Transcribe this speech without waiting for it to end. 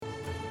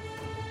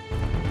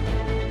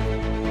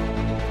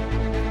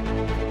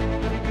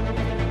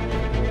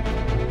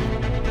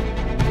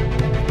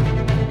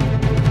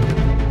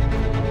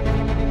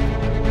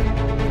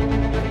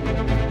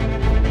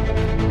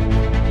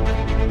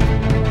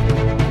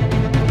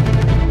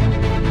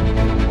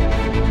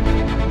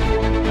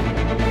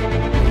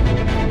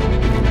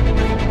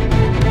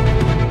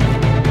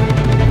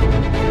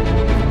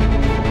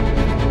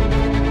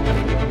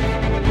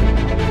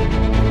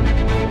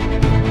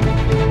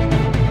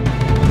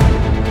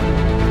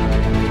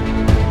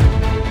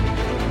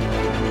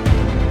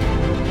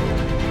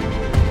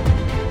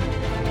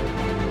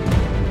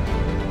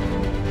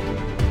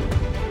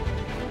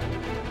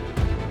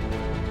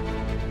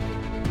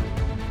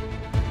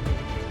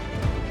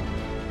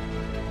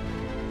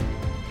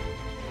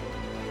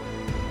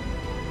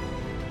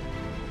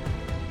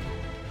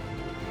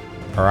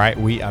All right,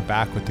 we are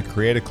back with the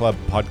Creator Club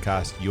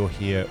podcast. You're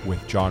here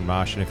with John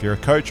Marsh. And if you're a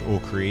coach or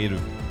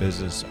creative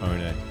business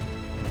owner,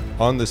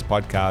 on this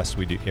podcast,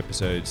 we do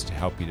episodes to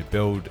help you to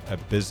build a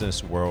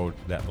business world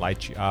that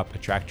lights you up,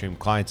 attract dream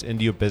clients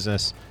into your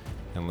business,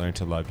 and learn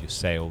to love your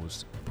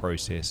sales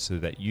process so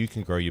that you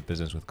can grow your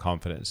business with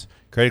confidence.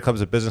 Creator Club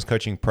is a business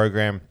coaching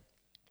program,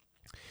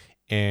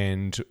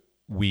 and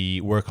we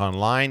work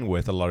online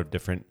with a lot of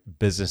different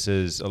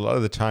businesses. A lot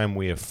of the time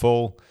we are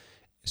full.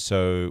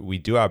 So we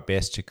do our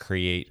best to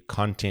create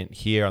content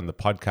here on the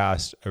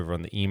podcast, over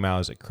on the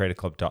emails at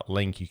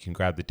creatorclub.link. You can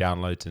grab the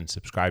downloads and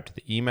subscribe to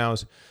the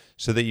emails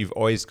so that you've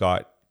always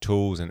got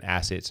tools and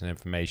assets and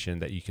information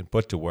that you can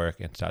put to work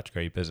and start to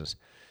grow your business.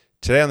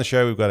 Today on the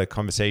show, we've got a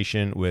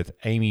conversation with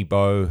Amy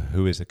Bowe,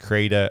 who is the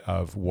creator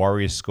of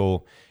Warrior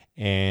School.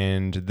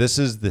 And this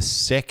is the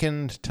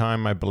second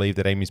time, I believe,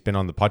 that Amy's been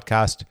on the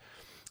podcast.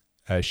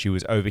 She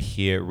was over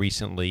here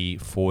recently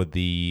for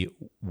the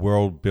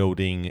World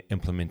Building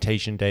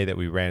Implementation Day that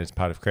we ran as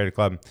part of Creator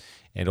Club,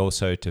 and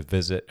also to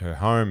visit her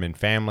home and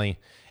family.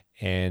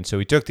 And so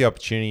we took the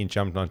opportunity and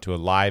jumped onto a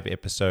live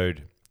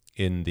episode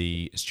in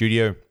the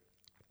studio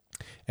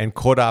and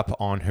caught up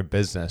on her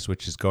business,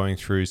 which is going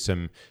through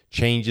some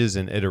changes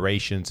and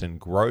iterations and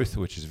growth,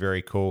 which is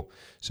very cool.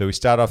 So we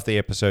start off the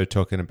episode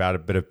talking about a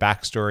bit of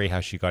backstory, how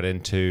she got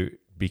into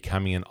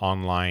becoming an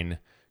online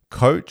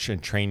coach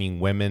and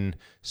training women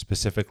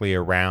specifically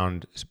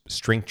around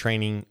strength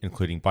training,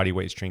 including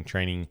bodyweight strength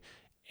training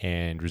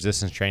and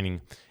resistance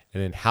training,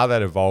 and then how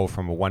that evolved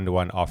from a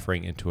one-to-one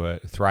offering into a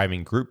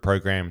thriving group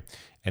program,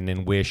 and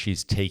then where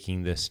she's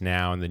taking this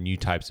now and the new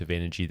types of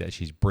energy that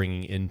she's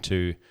bringing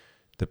into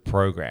the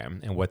program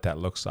and what that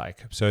looks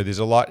like. So there's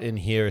a lot in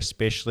here,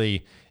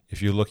 especially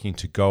if you're looking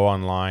to go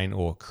online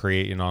or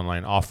create an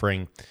online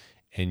offering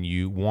and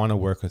you want to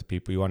work with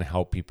people, you want to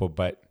help people,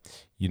 but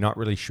you're not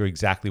really sure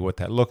exactly what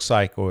that looks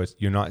like, or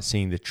you're not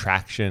seeing the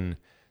traction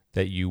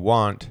that you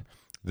want.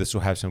 This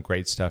will have some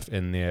great stuff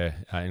in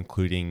there,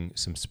 including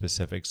some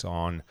specifics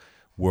on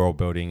world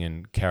building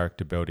and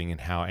character building and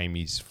how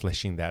Amy's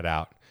fleshing that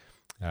out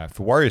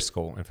for Warrior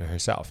School and for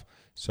herself.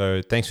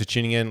 So thanks for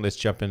tuning in. Let's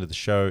jump into the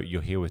show.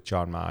 You're here with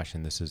John Marsh,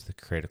 and this is the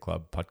Creator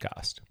Club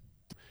podcast.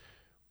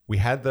 We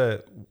had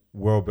the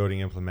World Building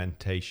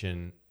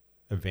Implementation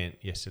event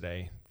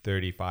yesterday,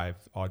 35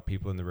 odd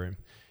people in the room.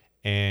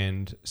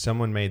 And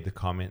someone made the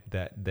comment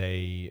that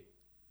they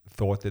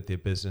thought that their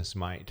business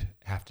might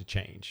have to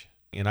change.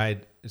 And I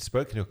had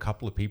spoken to a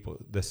couple of people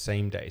the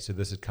same day. So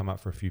this had come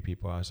up for a few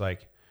people. I was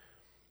like,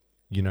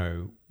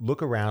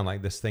 look around,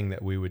 like this thing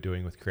that we were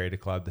doing with Creator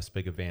Club, this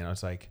big event. I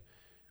was like,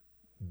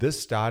 this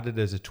started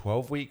as a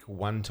 12-week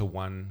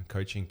one-to-one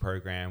coaching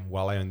program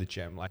while I owned the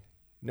gym. Like,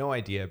 no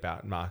idea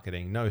about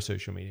marketing, no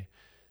social media.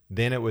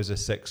 Then it was a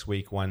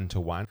 6-week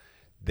one-to-one.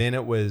 Then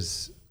it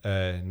was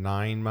a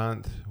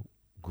 9-month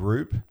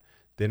group.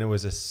 Then it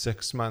was a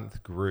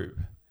 6-month group.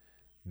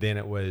 Then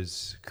it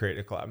was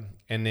Creator Club.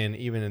 And then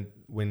even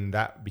when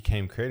that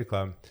became Creator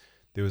Club,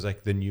 there was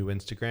like the new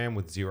Instagram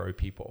with 0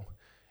 people.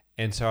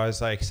 And so I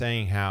was like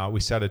saying how we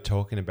started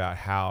talking about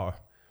how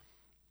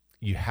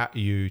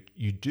you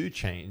do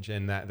change,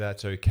 and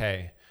that's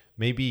okay.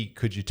 Maybe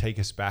could you take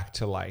us back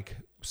to like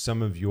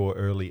some of your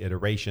early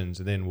iterations,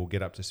 and then we'll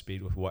get up to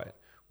speed with what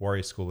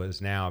Warrior School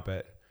is now,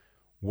 but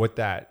what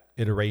that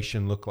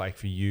iteration looked like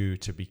for you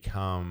to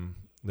become,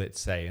 let's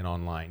say, an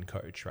online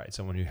coach, right?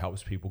 Someone who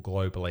helps people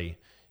globally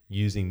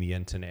using the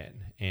internet,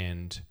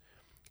 and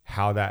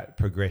how that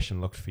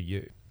progression looked for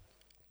you.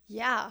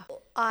 Yeah,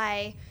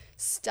 I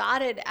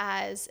started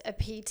as a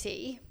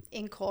PT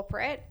in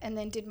corporate and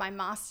then did my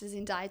master's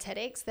in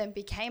dietetics, then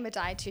became a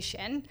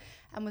dietitian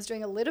and was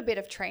doing a little bit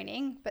of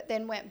training, but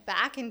then went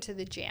back into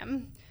the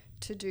gym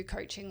to do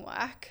coaching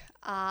work.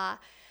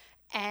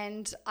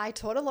 And I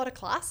taught a lot of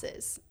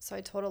classes. So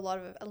I taught a lot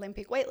of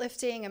Olympic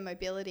weightlifting and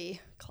mobility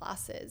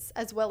classes,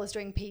 as well as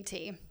doing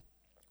PT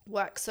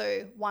work,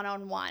 so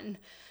one-on-one.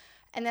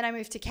 And then I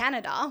moved to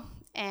Canada,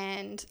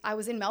 and I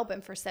was in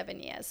Melbourne for 7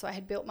 years. So I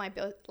had built my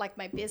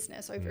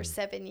business over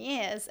 7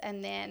 years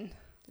and then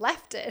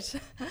left it.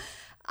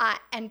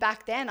 And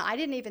back then I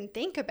didn't even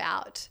think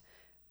about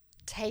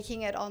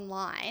taking it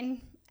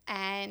online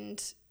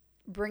and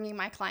bringing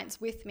my clients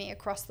with me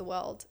across the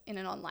world in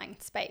an online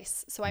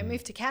space. So I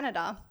moved to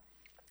Canada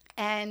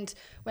and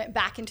went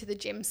back into the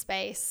gym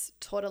space,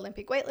 taught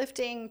Olympic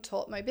weightlifting,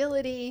 taught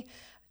mobility,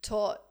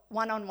 taught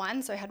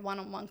one-on-one. So I had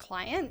one-on-one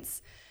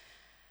clients,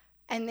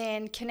 and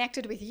then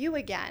connected with you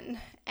again.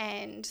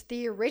 And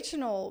the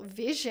original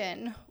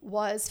vision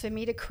was for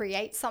me to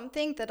create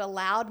something that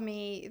allowed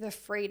me the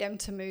freedom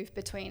to move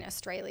between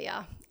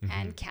Australia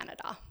and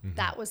Canada.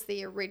 That was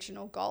the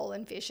original goal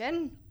and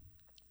vision.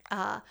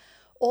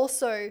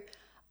 Also,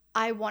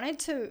 I wanted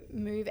to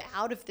move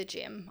out of the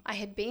gym. I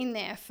had been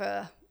there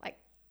for like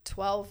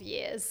 12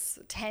 years,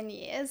 10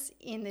 years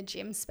in the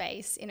gym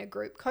space, in a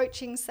group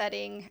coaching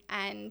setting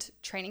and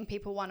training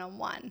people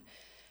one-on-one.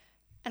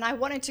 And I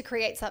wanted to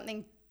create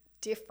something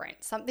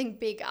different, something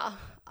bigger,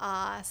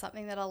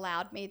 something that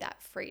allowed me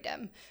that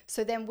freedom.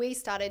 So then we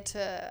started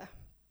to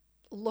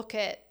look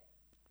at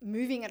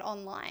moving it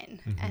online.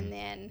 And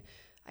then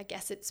I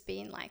guess it's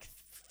been like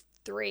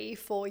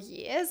 3-4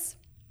 years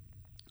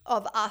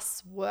of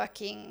us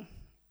working,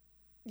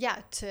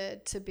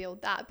 to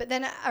build that. But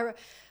then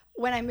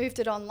when I moved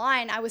it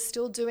online, I was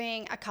still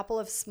doing a couple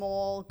of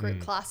small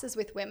group classes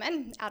with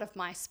women out of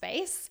my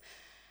space.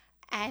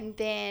 And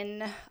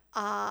then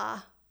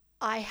I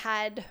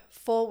had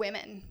 4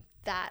 women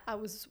that I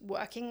was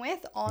working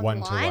with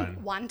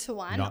online,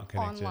 one-to-one,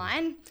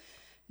 online,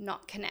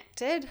 not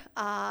connected.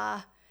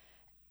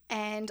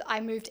 And I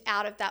moved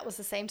out of that. Was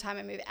the same time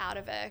I moved out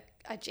of a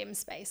gym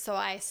space. So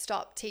I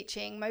stopped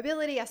teaching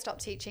mobility. I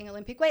stopped teaching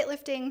Olympic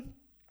weightlifting.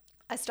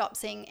 I stopped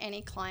seeing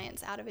any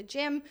clients out of a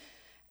gym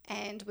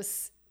and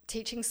was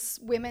teaching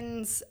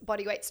women's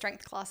bodyweight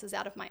strength classes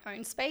out of my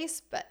own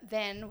space, but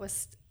then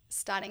was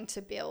starting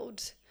to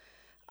build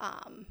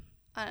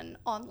an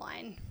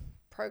online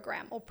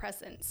program or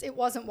presence. It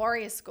wasn't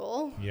Warrior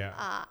School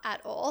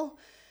at all.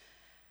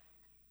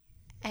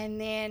 And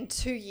then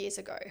 2 years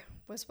ago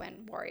was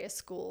when Warrior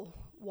School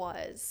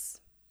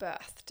was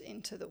birthed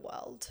into the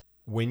world.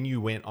 When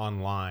you went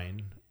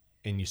online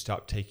and you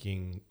stopped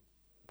taking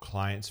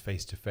clients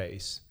face to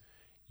face,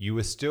 you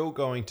were still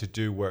going to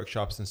do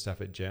workshops and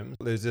stuff at gyms.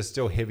 There's a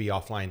still heavy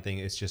offline thing.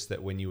 It's just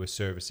that when you were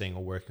servicing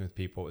or working with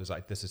people, it was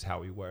like, this is how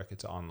we work.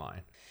 It's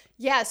online.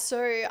 Yeah.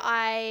 So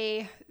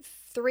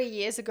 3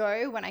 years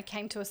ago, when I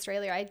came to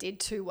Australia, I did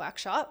 2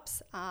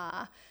 workshops.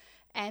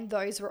 And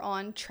those were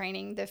on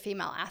training the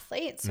female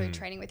athletes, so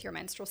training with your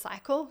menstrual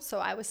cycle. So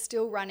I was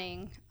still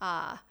running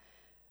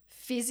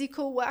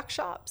physical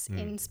workshops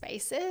in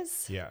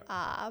spaces,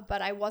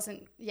 but I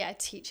wasn't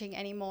teaching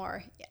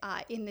anymore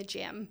in the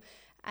gym.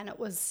 And it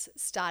was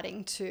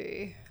starting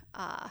to,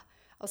 I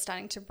was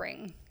starting to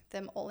bring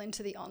them all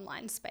into the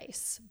online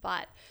space.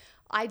 But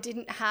I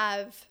didn't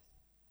have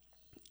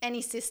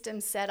any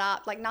systems set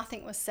up, like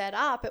nothing was set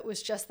up. It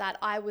was just that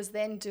I was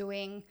then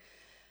doing...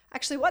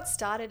 Actually, what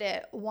started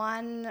it,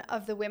 one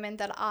of the women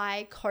that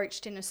I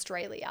coached in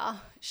Australia,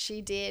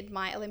 she did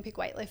my Olympic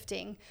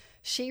weightlifting.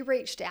 She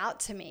reached out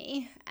to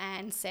me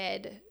and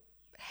said,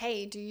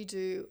 hey, do you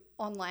do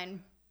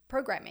online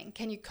programming?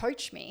 Can you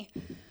coach me?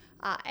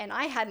 And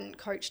I hadn't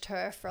coached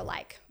her for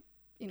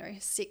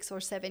 6 or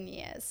 7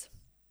 years.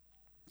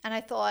 And I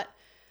thought,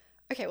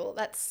 okay, well,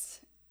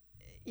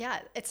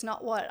 it's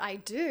not what I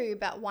do,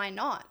 but why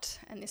not?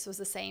 And this was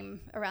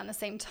around the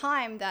same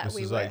time that this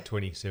was like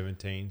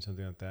 2017,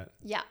 something like that.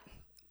 Yeah.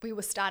 We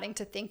were starting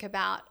to think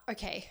about,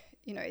 okay,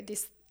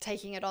 this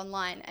taking it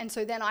online. And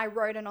so then I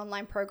wrote an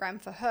online program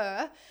for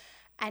her,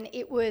 and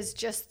it was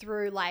just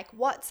through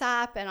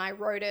WhatsApp, and I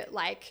wrote it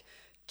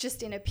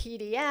just in a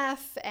PDF,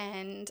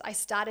 and I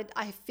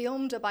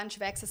filmed a bunch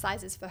of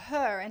exercises for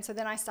her. And so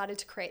then I started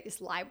to create this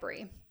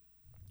library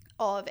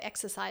of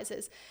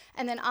exercises.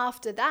 And then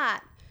after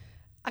that,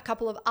 a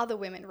couple of other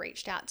women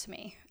reached out to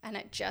me, and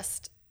it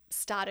just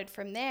started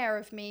from there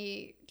of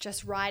me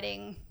just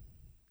writing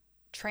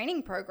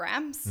training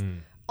programs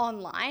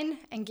online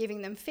and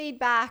giving them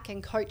feedback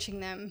and coaching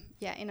them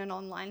in an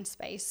online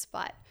space.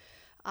 But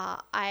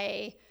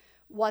I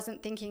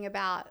wasn't thinking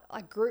about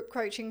a group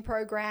coaching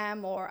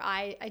program, or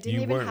I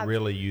didn't You weren't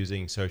really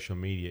using social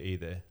media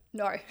either.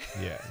 No.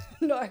 Yeah.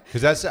 No.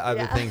 Because that's the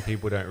other thing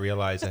people don't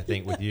realize, I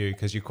think, with you,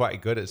 because you're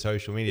quite good at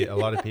social media. A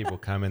lot of people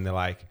come and they're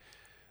like,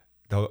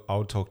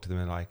 I'll talk to them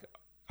and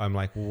I'm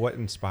like, well, what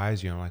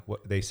inspires you? I'm like,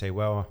 what? They say,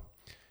 well,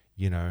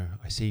 I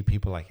see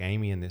people like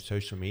Amy in their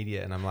social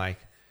media. And I'm like,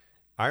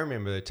 I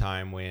remember the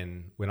time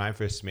when I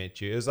first met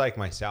you, it was like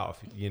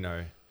myself,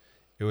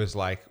 it was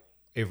like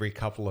every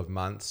couple of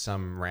months,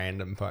 some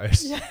random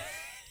post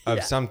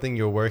of something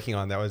you're working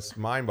on that was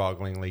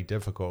mind-bogglingly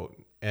difficult.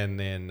 And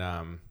then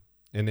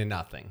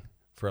nothing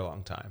for a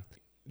long time.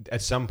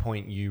 At some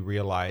point you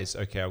realize,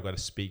 okay, I've got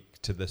to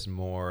speak to this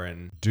more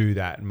and do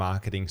that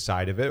marketing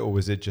side of it, or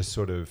was it just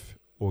sort of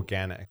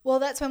organic? Well,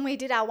 that's when we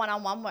did our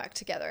one-on-one work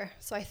together.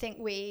 So I think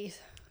we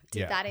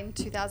did that in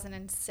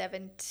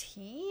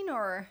 2017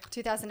 or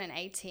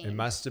 2018. It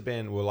must have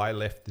been, well, I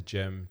left the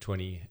gym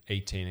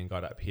 2018 and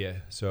got up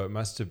here. So it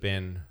must have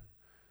been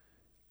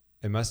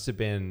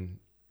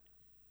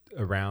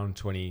around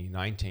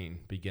 2019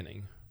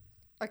 beginning.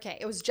 Okay,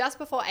 it was just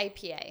before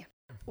APA.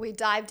 We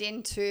dived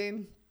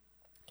into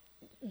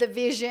the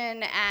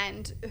vision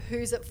and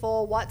who's it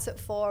for, what's it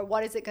for,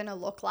 what is it going to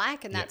look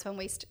like, and that's when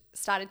we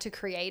started to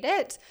create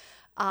it.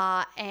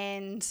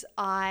 And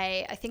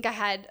I think I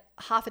had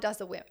half a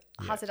dozen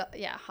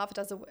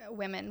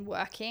women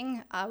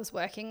working. I was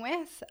working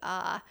with,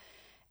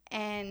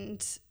 and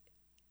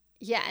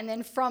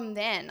then from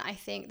then, I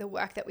think the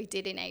work that we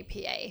did in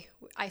APA,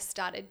 I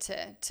started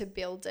to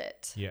build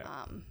it.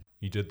 Yeah,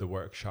 you did the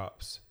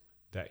workshops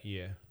that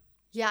year.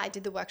 Yeah, I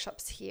did the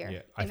workshops here.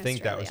 Yeah, I think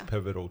Australia. That was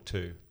pivotal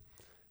too,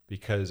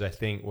 because I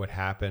think what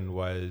happened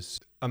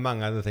was,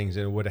 among other things,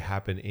 it would have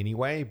happened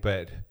anyway,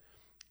 but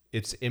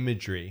it's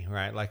imagery,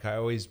 right? Like I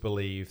always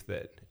believe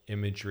that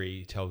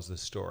imagery tells the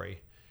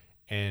story.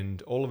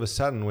 And all of a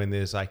sudden when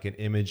there's like an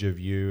image of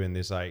you and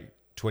there's like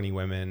 20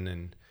 women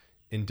and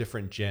in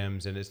different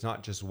gyms, and it's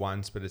not just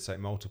once, but it's like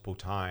multiple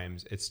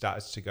times, it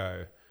starts to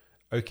go,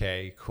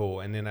 okay, cool.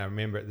 And then I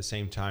remember at the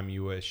same time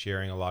you were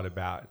sharing a lot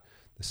about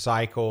the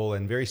cycle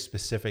and very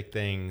specific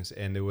things.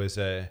 And there was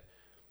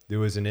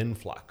an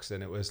influx,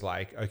 and it was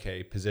like,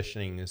 okay,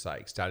 positioning is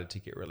like started to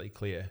get really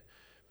clear,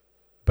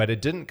 but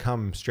it didn't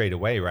come straight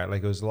away, right?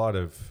 Like it was a lot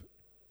of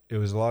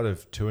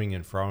toing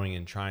and froing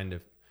and trying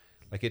to,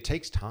 like, it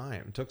takes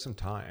time. It took some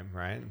time,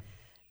 right?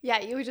 Yeah,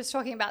 you were just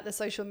talking about the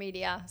social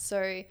media.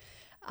 So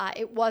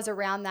it was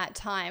around that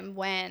time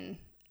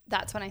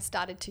that's when I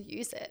started to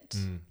use it.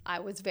 I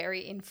was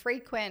very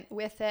infrequent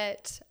with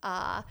it.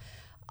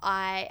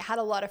 I had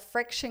a lot of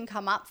friction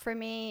come up for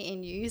me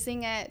in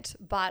using it,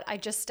 but I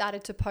just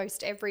started to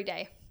post every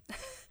day.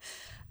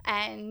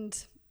 And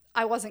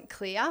I wasn't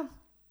clear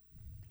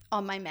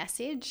on my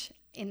message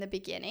in the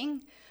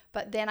beginning,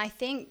 but then I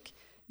think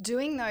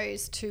doing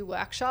those 2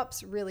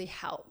 workshops really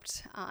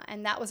helped.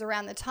 And that was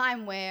around the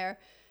time where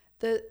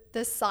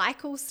the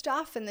cycle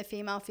stuff and the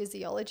female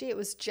physiology, it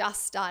was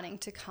just starting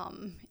to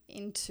come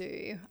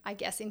into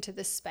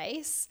the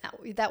space.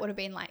 That would have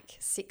been like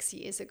 6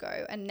 years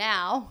ago. And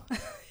now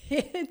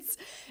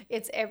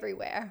it's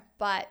everywhere.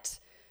 But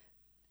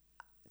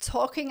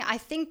talking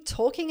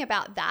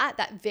about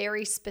that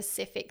very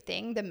specific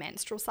thing, the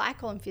menstrual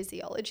cycle and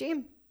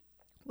physiology,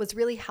 was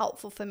really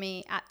helpful for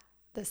me at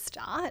the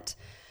start,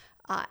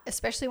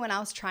 especially when I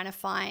was trying to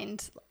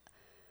find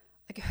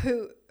like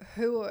who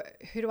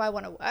do I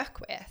want to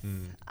work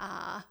with?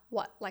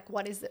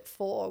 What is it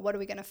for? What are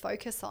we going to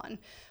focus on?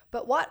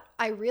 But what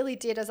I really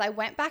did is I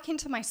went back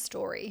into my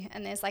story,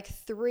 and there's like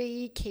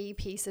 3 key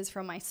pieces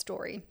from my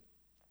story.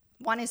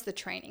 One is the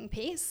training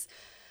piece,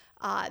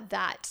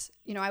 that,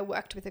 I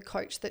worked with a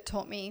coach that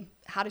taught me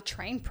how to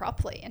train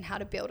properly and how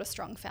to build a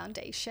strong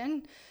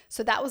foundation.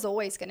 So that was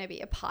always going to be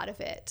a part of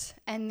it.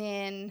 And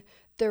then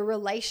the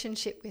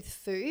relationship with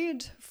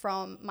food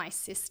from my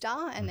sister,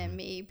 and then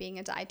me being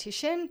a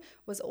dietitian,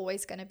 was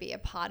always going to be a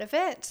part of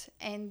it.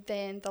 And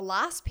then the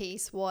last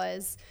piece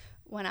was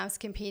when I was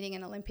competing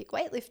in Olympic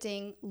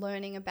weightlifting,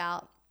 learning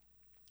about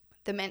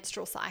the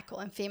menstrual cycle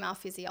and female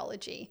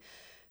physiology.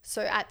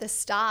 So at the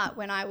start,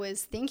 when I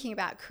was thinking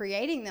about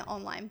creating the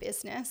online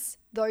business,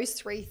 those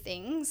 3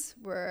 things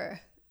were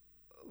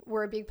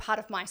a big part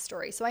of my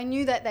story. So I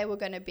knew that they were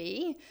going to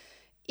be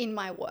in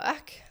my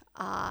work.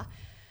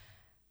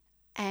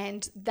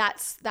 And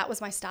that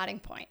was my starting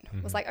point.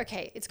 It was like,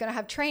 okay, it's going to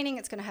have training,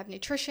 it's going to have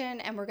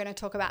nutrition, and we're going to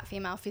talk about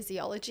female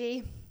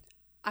physiology.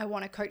 I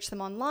want to coach them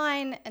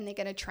online, and they're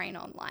going to train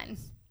online.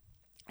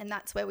 And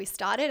that's where we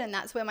started, and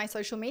that's where my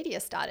social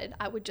media started.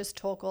 I would just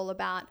talk all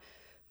about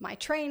my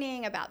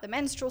training, about the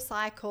menstrual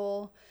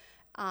cycle,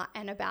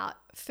 and about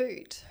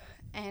food.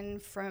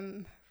 And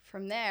from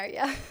there,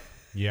 yeah.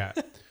 Yeah.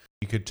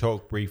 You could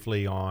talk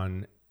briefly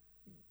on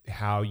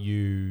how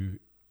you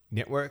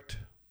networked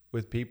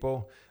with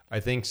people. I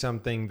think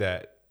something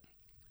that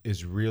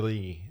is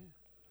really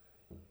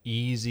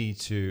easy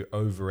to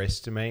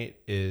overestimate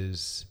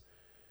is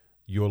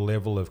your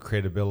level of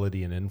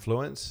credibility and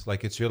influence.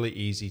 Like, it's really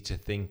easy to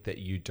think that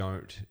you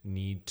don't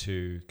need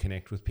to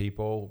connect with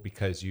people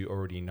because you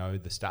already know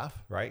the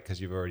stuff, right? Because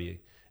you're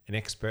already an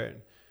expert.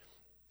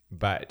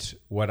 But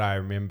what I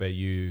remember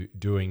you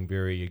doing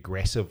very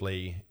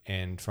aggressively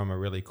and from a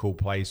really cool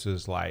place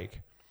was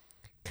like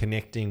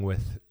connecting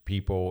with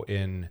people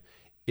in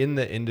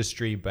the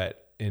industry,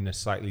 but in a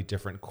slightly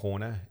different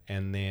corner,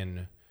 and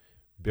then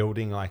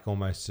building like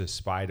almost a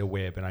spider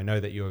web. And I know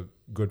that you're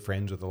good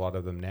friends with a lot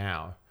of them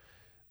now.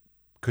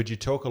 Could you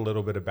talk a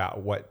little bit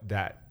about what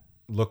that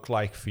looked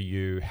like for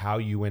you, how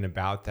you went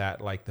about that,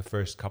 like the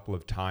first couple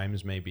of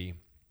times maybe?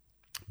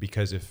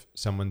 Because if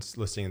someone's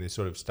listening and they're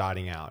sort of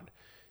starting out,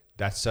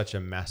 that's such a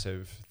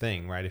massive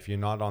thing, right? If you're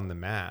not on the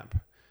map,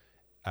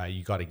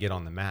 you got to get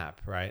on the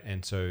map, right?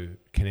 And so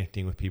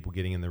connecting with people,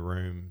 getting in the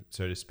room,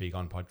 so to speak,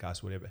 on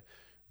podcasts, whatever,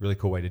 really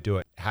cool way to do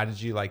it. How did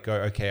you like go,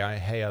 okay,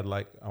 I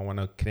want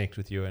to connect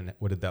with you, and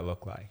what did that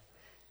look like?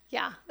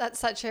 Yeah, that's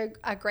such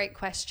a great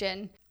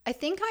question. I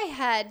think I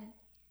had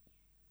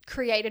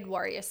created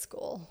Warrior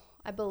School.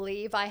 I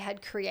believe I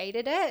had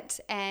created it,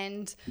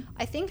 and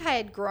I think I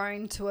had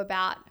grown to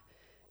about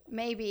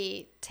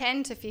maybe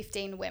 10 to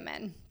 15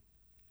 women.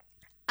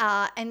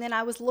 And then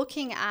I was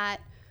looking at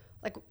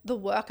like the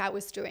work I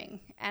was doing,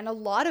 and a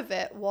lot of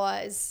it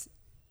was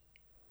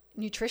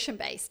nutrition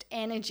based,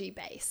 energy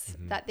based,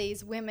 that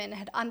these women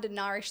had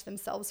undernourished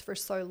themselves for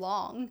so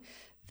long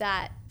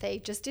that they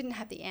just didn't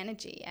have the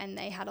energy, and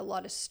they had a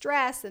lot of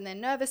stress in their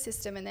nervous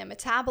system and their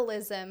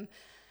metabolism.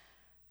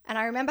 And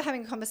I remember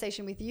having a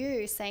conversation with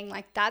you saying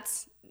like,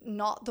 that's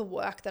not the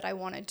work that I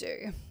want to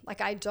do.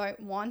 Like, I don't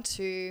want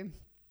to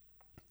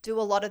do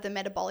a lot of the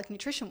metabolic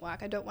nutrition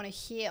work. I don't want to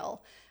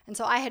heal. And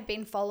so I had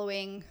been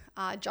following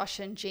Josh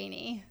and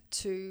Jeannie,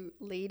 2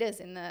 leaders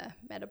in the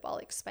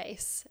metabolic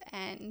space.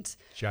 And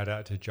shout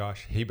out to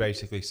Josh. He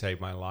basically saved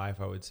my life,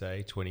 I would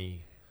say,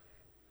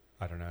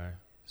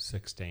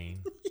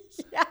 16.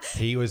 Yeah,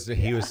 He was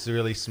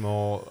really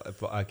small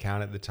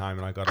account at the time,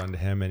 and I got under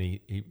him, and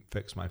he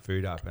fixed my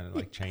food up, and it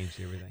like changed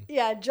everything.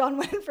 Yeah, John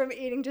went from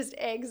eating just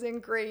eggs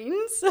and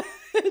greens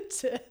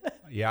to...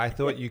 Yeah, I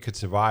thought you could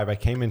survive. I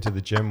came into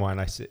the gym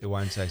once.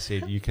 I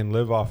said you can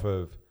live off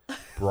of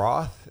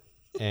broth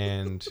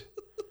and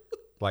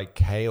like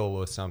kale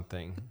or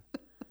something.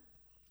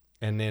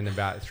 And then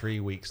about 3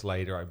 weeks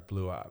later, I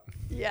blew up.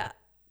 Yeah.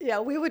 Yeah,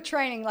 we were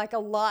training like a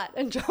lot,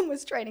 and John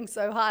was training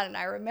so hard. And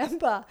I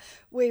remember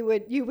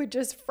you would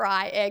just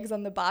fry eggs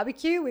on the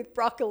barbecue with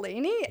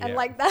broccolini, and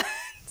like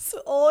that's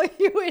all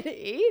you would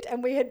eat.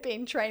 And we had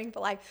been training for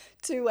like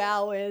 2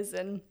 hours.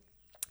 And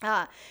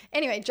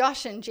anyway,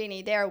 Josh and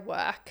Jeannie, they're at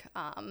work.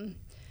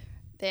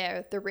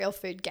 They're the Real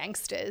Food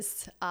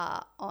Gangsters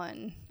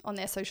on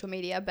their social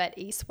media, but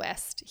East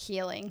West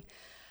Healing.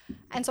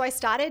 And so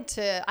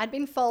I'd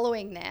been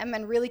following them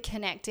and really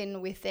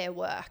connecting with their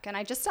work. And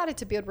I just started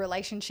to build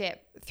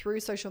relationship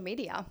through social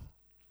media.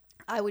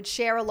 I would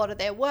share a lot of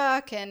their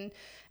work, and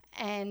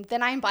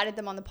then I invited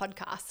them on the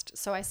podcast.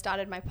 So I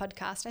started my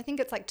podcast. I think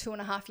it's like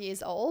 2.5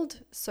 years old.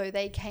 So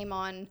they came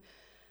on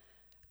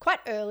quite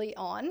early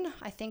on.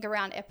 I think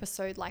around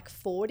episode like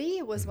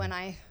 40 was when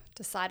I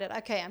decided,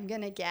 okay, I'm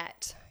going to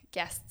get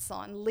guests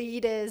on,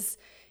 leaders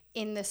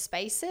in the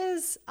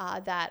spaces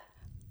that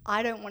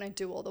I don't want to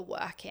do all the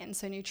work in.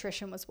 So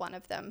nutrition was one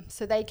of them.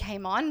 So they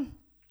came on,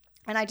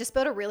 and I just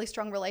built a really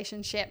strong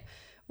relationship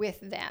with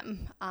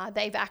them.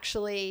 They've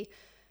actually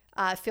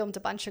filmed a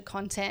bunch of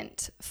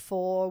content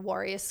for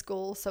Warrior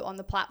School. So on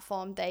the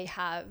platform, they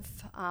have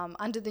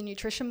under the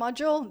nutrition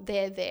module,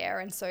 they're there.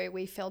 And so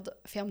we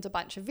filmed a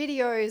bunch of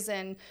videos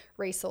and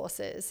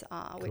resources,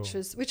 cool.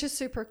 which is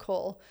super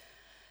cool.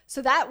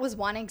 So that was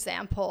one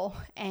example.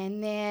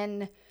 And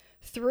then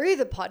through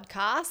the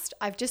podcast,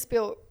 I've just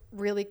built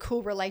really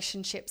cool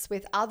relationships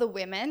with other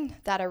women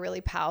that are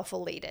really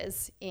powerful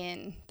leaders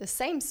in the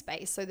same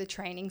space. So the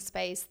training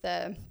space,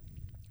 the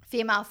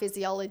female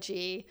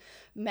physiology,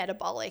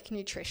 metabolic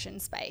nutrition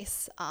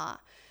space.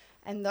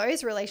 And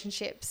those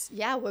relationships,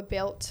 were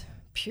built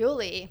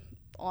purely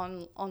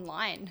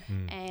online.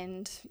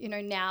 And,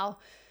 now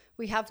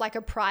we have like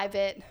a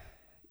private,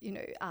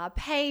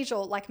 page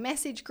or like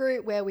message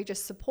group where we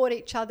just support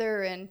each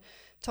other and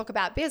talk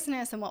about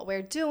business and what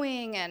we're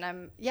doing. And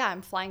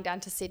I'm flying down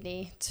to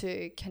Sydney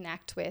to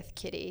connect with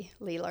Kitty,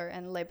 Leela,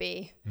 and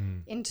Libby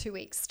in 2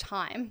 weeks'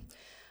 time.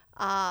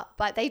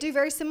 But they do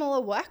very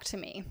similar work to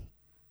me.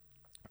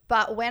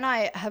 But when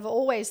I have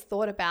always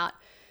thought about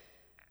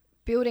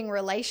building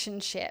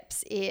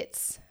relationships,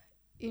 it's,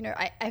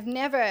 I've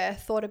never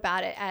thought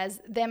about it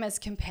as them as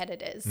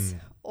competitors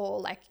or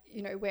like,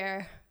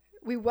 where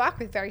we work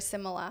with very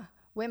similar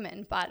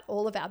women, but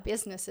all of our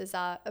businesses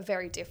are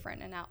very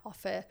different and our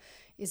offer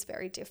is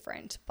very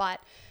different. But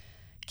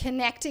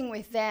connecting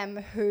with them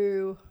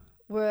who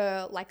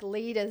were like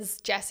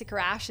leaders,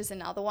 Jessica Ash is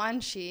another one.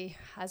 She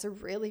has a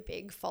really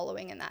big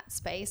following in that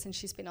space, and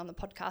she's been on the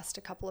podcast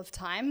a couple of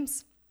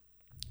times.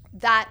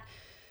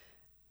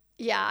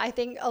 I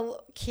think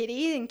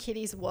Kitty and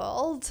Kitty's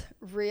world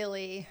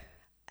really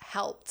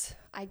helped,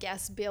 I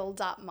guess, build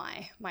up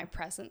my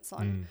presence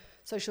on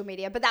social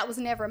media, but that was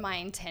never my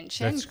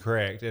intention. That's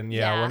correct. And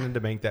I wanted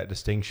to make that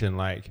distinction.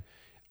 Like,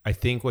 I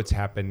think what's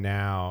happened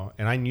now,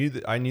 and I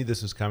knew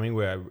this was coming,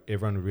 where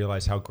everyone would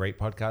realize how great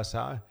podcasts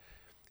are.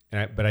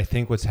 But I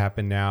think what's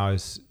happened now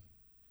is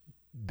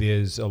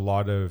there's a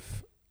lot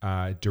of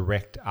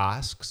direct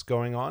asks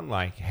going on.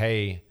 Like,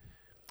 hey,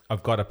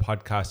 I've got a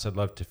podcast, I'd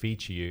love to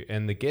feature you.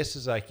 And the guest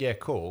is like, yeah,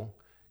 cool.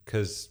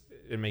 Because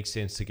it makes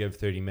sense to give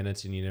 30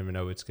 minutes and you never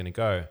know where it's going to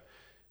go.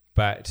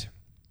 But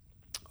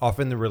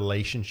often the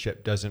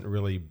relationship doesn't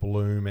really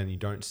bloom, and you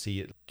don't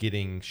see it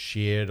getting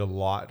shared a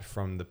lot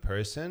from the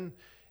person.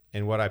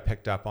 And what I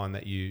picked up on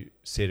that you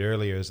said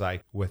earlier is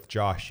like with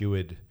Josh, you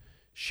had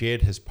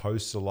shared his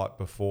posts a lot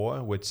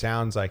before, which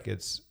sounds like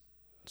it's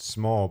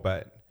small,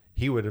 but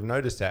he would have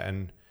noticed that.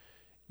 And,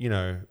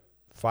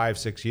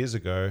 5-6 years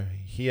ago,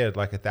 he had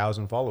like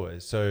 1,000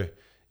 followers. So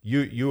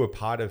you were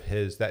part of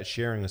that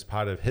sharing was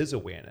part of his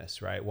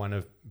awareness, right? One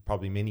of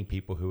probably many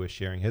people who were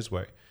sharing his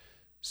work.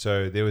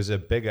 So there was a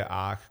bigger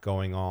arc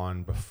going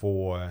on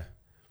before.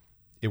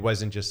 It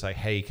wasn't just like,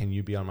 hey, can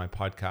you be on my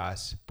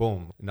podcast?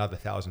 Boom, another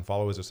 1,000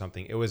 followers or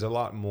something. It was a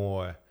lot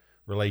more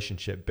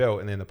relationship built,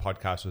 and then the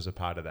podcast was a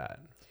part of that.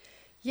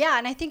 Yeah,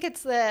 and I think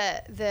it's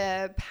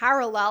the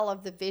parallel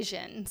of the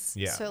visions.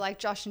 Yeah. So like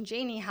Josh and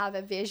Jeannie have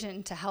a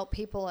vision to help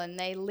people, and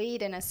they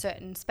lead in a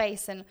certain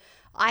space. And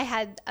I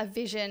had a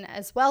vision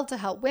as well to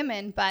help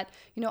women, but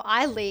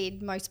I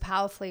lead most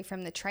powerfully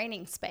from the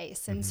training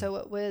space. And so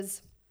it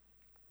was,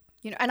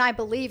 and I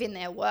believe in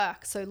their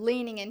work. So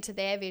leaning into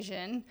their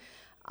vision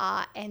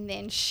and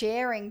then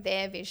sharing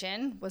their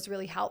vision was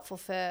really helpful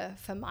for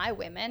my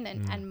women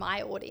and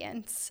my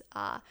audience.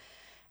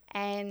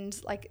 And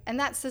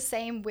that's the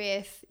same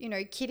with,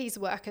 Kitty's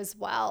work as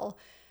well.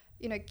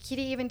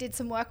 Kitty even did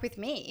some work with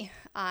me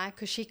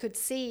because she could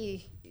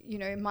see,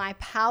 my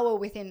power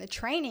within the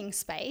training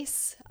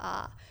space.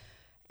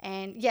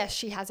 And yes,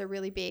 she has a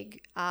really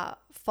big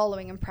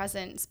following and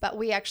presence, but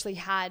we actually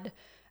had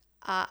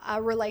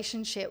a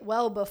relationship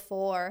well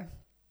before,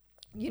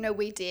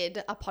 we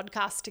did a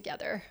podcast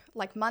together,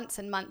 like months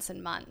and months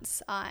and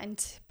months.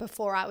 And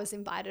before I was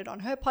invited on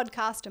her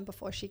podcast and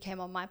before she came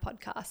on my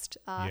podcast.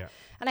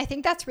 And I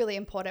think that's really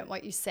important,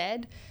 what you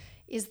said,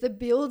 is the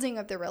building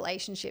of the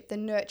relationship, the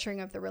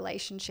nurturing of the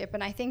relationship.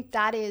 And I think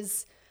that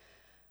is,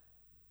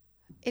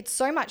 it's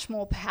so much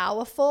more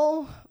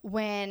powerful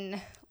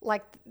when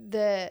like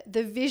the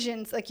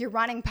visions, like you're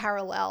running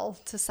parallel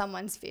to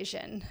someone's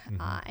vision,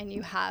 and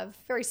you have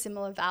very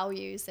similar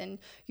values and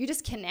you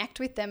just connect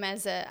with them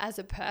as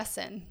a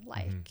person,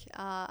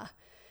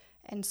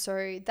 and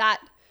so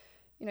that,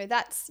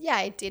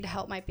 it did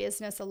help my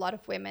business. A lot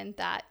of women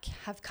that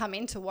have come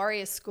into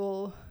Warrior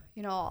School,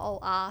 I'll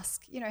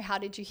ask, how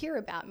did you hear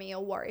about me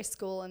or Warrior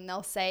School? And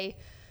they'll say,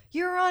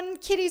 you're on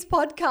Kitty's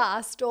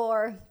podcast,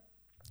 or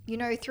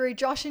through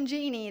Josh and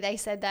Jeannie, they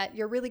said that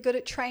you're really good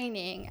at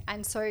training.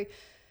 And so,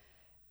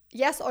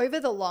 yes, over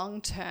the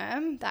long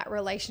term, that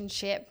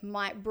relationship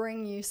might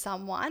bring you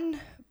someone,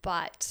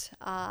 but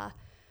I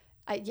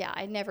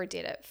never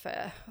did it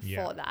for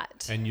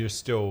that. And you're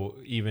still,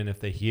 even if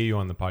they hear you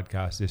on the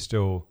podcast, they're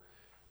still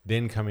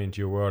then coming into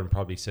your world and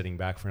probably sitting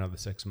back for another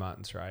 6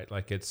 months, right?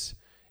 Like it's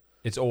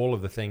all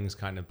of the things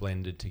kind of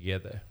blended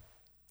together.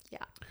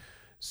 Yeah.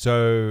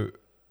 So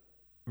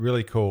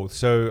really cool.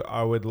 So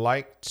I would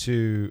like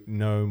to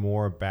know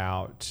more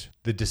about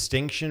the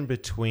distinction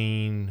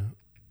between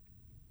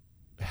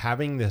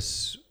having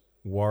this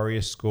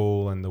Warrior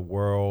School and the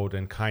world,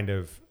 and kind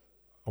of,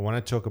 I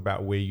want to talk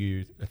about where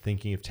you are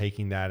thinking of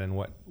taking that and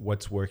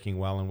what's working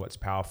well and what's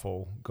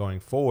powerful going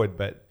forward.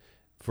 But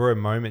for a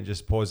moment,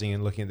 just pausing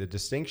and looking at the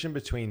distinction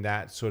between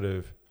that sort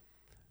of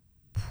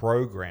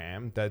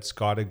program that's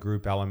got a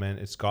group element,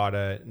 it's got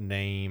a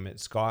name,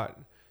 it's got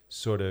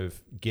sort of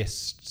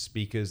guest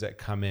speakers that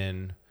come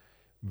in,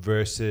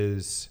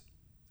 versus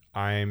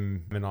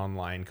I'm an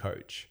online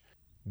coach.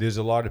 There's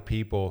a lot of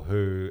people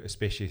who,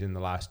 especially in the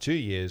last 2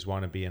 years,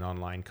 want to be an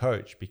online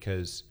coach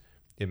because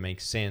it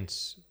makes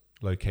sense,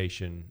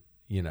 location,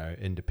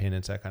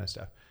 independence, that kind of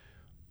stuff.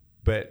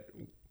 But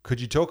could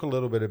you talk a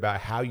little bit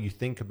about how you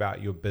think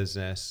about your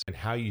business and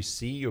how you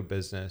see your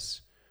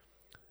business,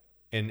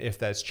 and if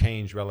that's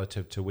changed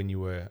relative to when you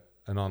were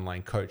an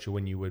online coach or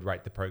when you would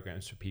write the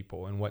programs for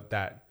people, and what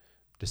that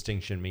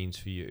distinction means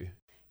for you?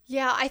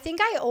 Yeah, I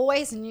think I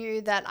always knew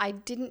that I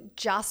didn't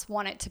just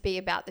want it to be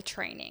about the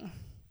training.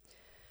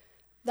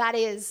 That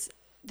is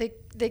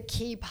the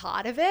key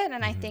part of it.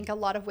 And I think a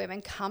lot of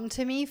women come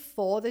to me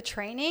for the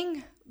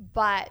training,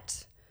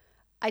 but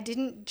I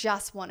didn't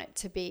just want it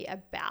to be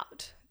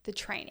about the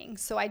training.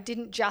 So I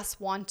didn't just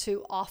want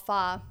to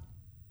offer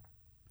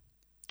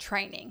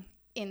training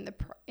in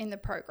the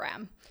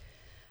program.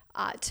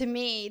 To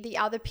me, the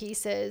other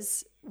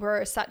pieces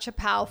were such a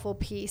powerful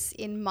piece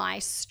in my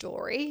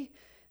story.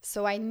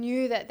 So I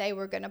knew that they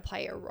were going to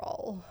play a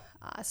role.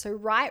 So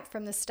right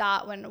from the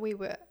start, when we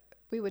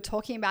were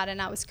talking about it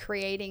and I was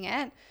creating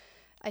it,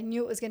 I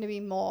knew it was going to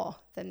be more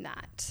than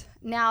that.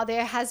 Now,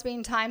 there has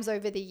been times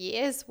over the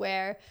years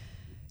where,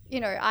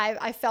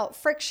 I felt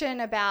friction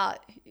about,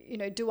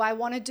 do I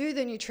want to do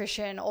the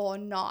nutrition or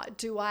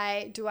not?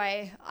 I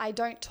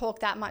don't talk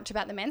that much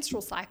about the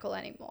menstrual cycle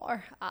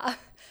anymore.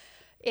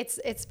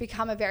 It's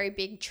become a very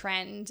big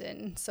trend,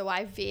 and so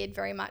I veered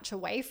very much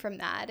away from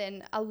that.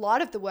 And a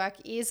lot of the work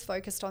is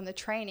focused on the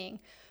training.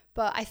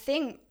 But I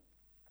think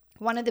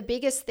one of the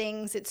biggest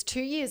things, it's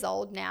 2 years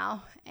old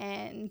now,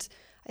 and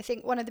I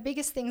think one of the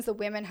biggest things the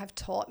women have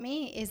taught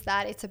me is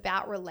that it's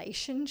about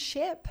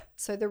relationship.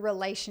 So the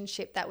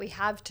relationship that we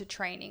have to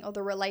training, or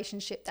the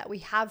relationship that we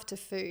have to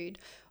food,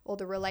 or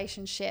the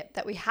relationship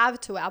that we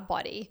have to our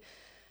body.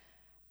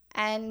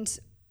 And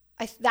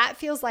that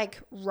feels like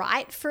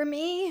right for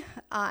me,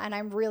 and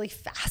I'm really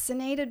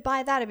fascinated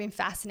by that. I've been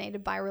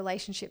fascinated by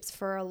relationships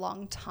for a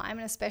long time,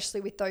 and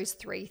especially with those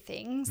three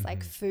things,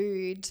 like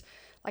food,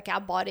 like our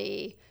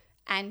body,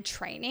 and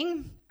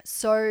training.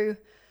 So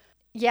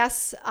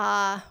yes,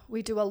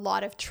 we do a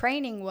lot of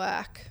training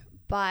work,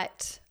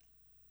 but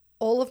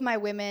all of my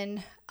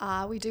women,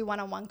 we do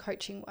one-on-one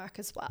coaching work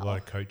as well. A lot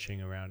of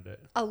coaching around it.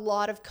 A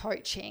lot of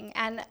coaching.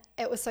 And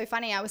it was so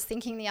funny. I was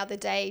thinking the other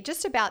day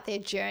just about their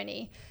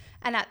journey.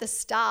 And at the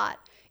start,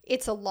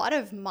 it's a lot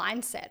of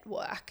mindset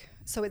work.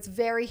 So it's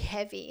very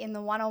heavy. In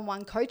the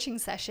one-on-one coaching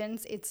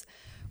sessions,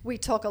 we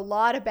talk a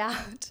lot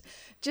about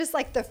just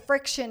like the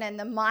friction and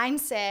the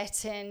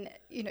mindset, and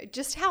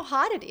just how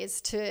hard it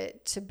is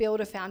to build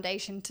a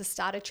foundation, to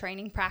start a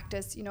training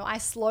practice. I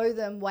slow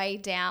them way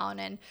down,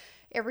 and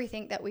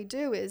everything that we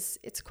do it's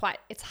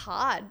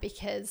hard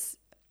because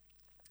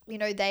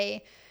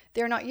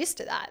they're not used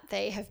to that.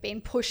 They have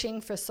been pushing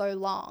for so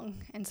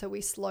long, and so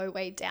we slow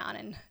way down,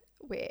 and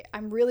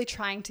I'm really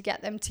trying to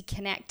get them to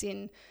connect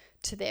in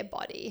to their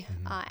body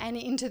and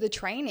into the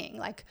training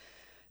like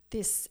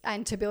this,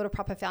 and to build a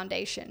proper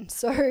foundation.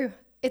 So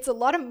it's a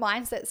lot of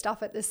mindset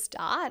stuff at the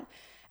start.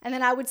 And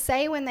then I would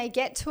say when they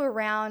get to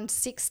around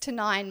 6 to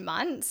 9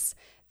 months,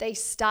 they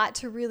start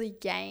to really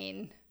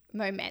gain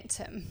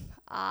momentum.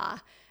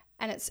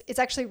 And it's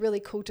actually really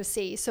cool to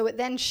see. So it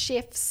then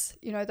shifts,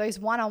 you know, those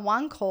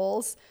one-on-one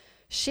calls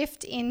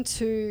shift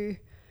into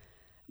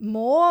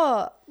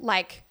more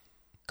like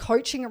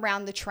coaching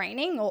around the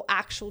training or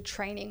actual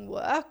training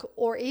work,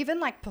 or even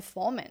like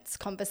performance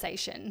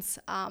conversations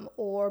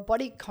or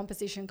body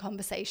composition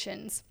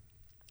conversations.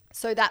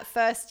 So that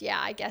first,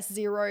 I guess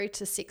 0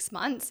 to 6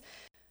 months,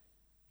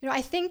 you know,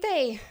 I think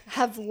they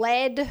have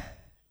led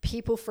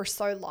people for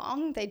so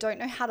long, they don't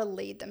know how to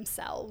lead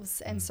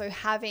themselves. And so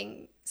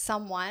having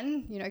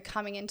someone, you know,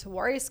 coming into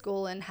Warrior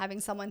School and having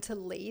someone to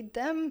lead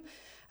them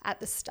at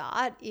the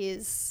start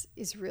is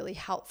really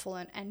helpful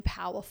and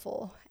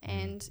powerful.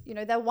 And, you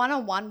know, their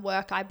one-on-one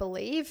work, I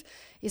believe,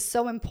 is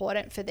so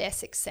important for their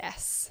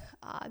success.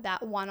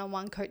 That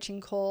one-on-one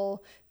coaching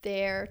call,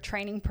 their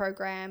training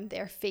program,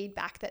 their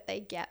feedback that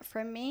they get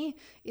from me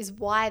is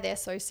why they're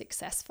so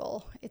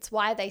successful. It's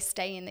why they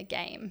stay in the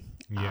game.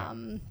 Yeah.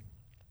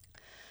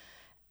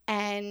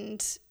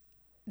 And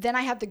then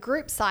I have the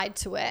group side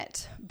to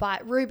it,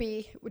 but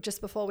Ruby, just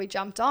before we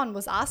jumped on,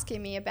 was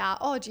asking me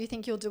about, do you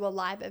think you'll do a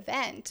live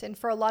event? And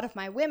for a lot of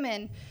my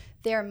women,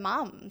 they're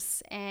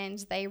mums and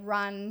they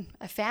run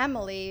a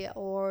family,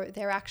 or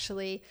they're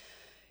actually,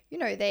 you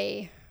know,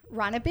 they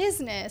run a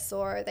business,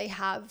 or they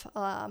have,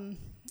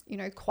 you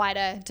know, quite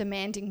a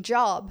demanding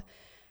job.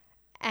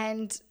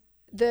 And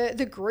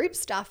the group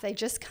stuff, they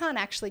just can't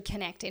actually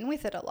connect in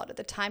with it a lot of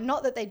the time.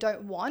 Not that they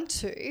don't want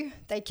to,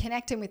 they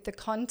connect in with the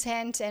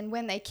content, and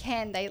when they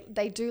can,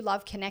 they do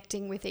love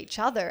connecting with each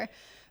other.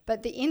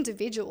 But the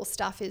individual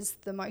stuff is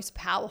the most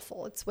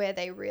powerful. It's where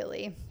they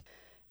really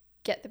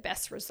get the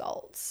best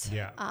results.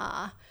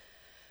 Yeah.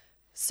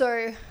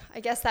 So I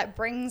guess that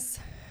brings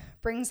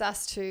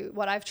us to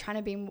what I've trying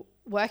to be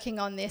working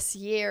on this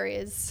year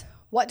is,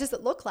 what does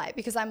it look like?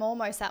 Because I'm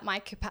almost at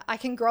my I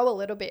can grow a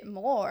little bit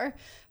more,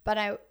 but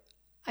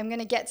I'm going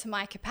to get to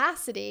my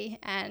capacity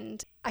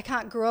and I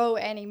can't grow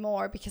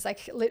anymore because I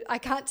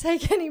can't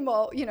take any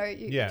more, you know,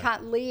 you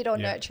can't lead or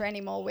nurture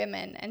any more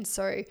women. And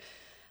so,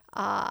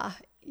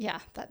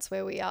 that's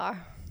where we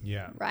are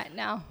right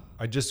now.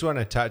 I just want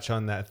to touch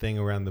on that thing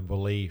around the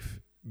belief,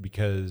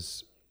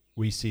 because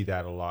we see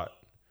that a lot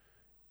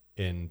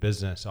in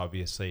business,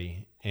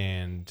 obviously.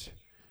 And,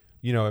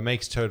 you know, it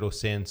makes total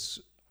sense.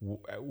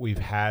 We've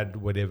had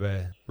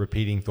whatever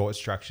repeating thought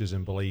structures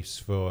and beliefs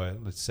for,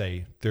 let's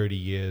say, 30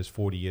 years,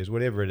 40 years,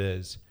 whatever it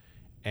is.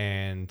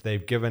 And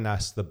they've given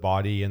us the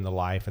body and the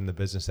life and the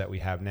business that we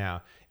have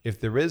now. If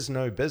there is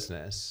no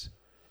business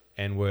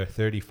and we're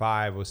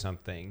 35 or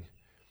something,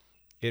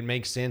 it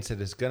makes sense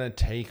that it's going to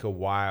take a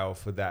while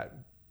for that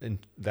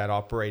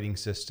operating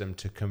system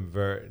to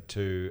convert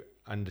to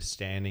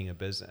understanding a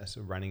business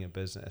or running a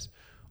business.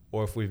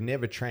 Or if we've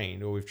never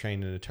trained, or we've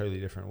trained in a totally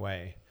different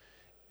way,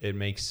 it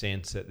makes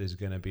sense that there's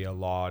going to be a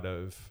lot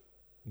of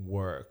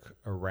work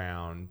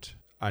around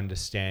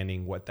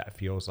understanding what that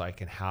feels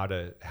like and how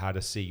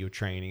to see your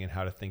training and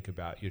how to think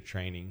about your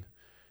training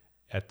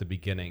at the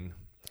beginning.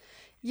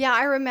 Yeah,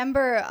 I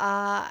remember,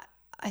 I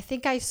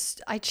think I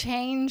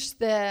changed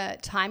the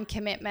time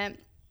commitment.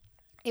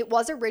 It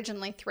was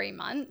originally 3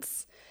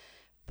 months,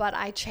 but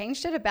I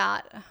changed it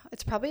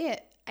it's probably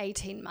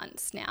 18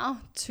 months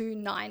now to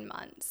 9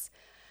 months.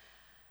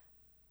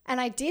 And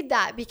I did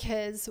that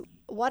because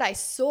what I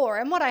saw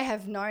and what I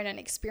have known and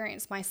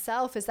experienced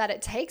myself is that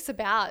it takes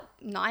about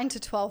 9 to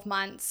 12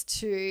 months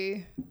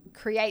to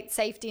create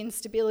safety and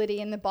stability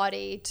in the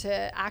body,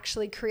 to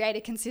actually create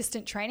a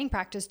consistent training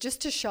practice,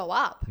 just to show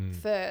up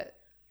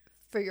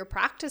for your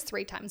practice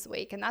 3 times a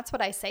week. And that's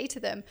what I say to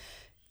them.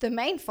 The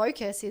main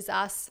focus is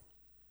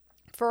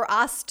for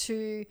us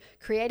to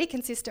create a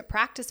consistent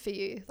practice for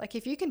you. Like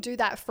if you can do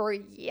that for a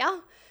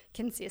year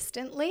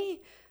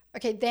consistently,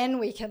 okay, then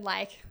we can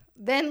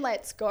then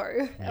let's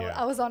go. Yeah.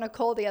 I was on a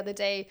call the other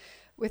day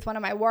with one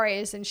of my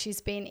warriors, and she's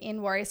been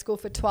in Warrior School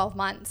for 12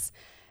 months.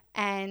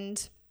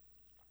 And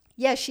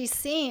she's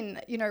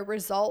seen, you know,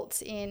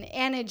 results in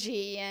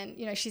energy, and,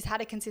 you know, she's had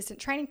a consistent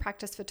training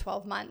practice for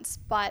 12 months.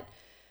 But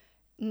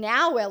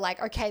now we're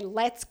like, okay,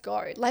 let's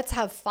go. Let's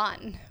have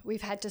fun.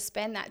 We've had to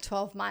spend that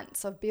 12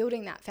 months of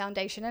building that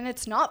foundation, and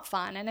it's not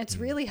fun, and it's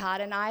really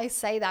hard. And I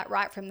say that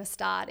right from the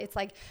start. It's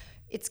like,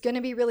 it's going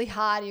to be really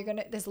hard.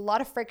 There's a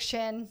lot of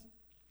friction.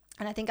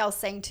 And I think I was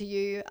saying to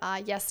you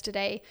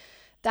yesterday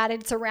that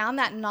it's around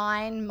that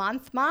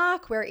 9-month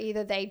mark where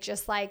either they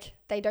just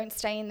they don't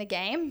stay in the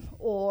game,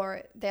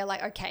 or they're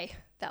like, okay,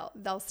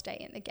 they'll stay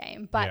in the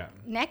game. But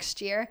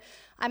next year,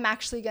 I'm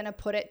actually going to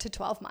put it to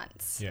 12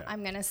 months. Yeah.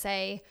 I'm going to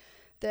say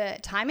the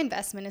time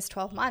investment is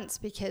 12 months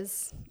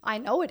because I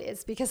know it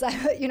is, because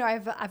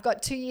I've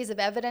got 2 years of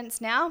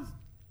evidence now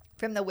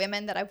from the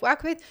women that I've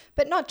worked with.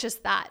 But not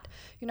just that,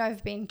 you know,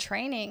 I've been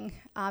training,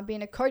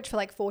 being a coach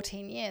for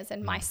 14 years,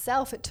 and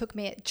myself, it took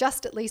me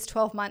just at least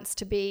 12 months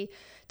to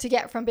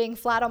get from being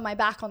flat on my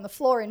back on the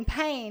floor in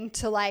pain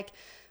to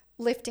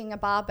lifting a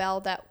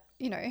barbell that,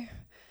 you know,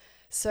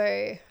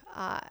 so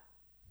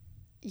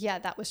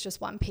that was just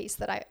one piece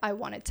that I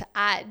wanted to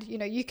add. You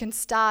know, you can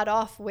start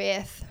off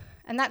with,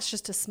 and that's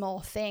just a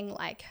small thing,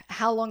 like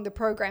how long the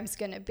program's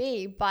going to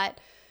be, but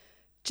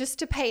just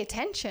to pay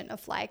attention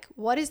of like,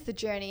 what does the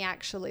journey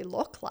actually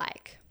look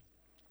like?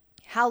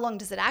 How long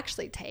does it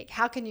actually take?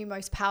 How can you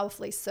most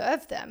powerfully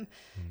serve them?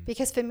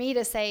 Because for me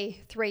to say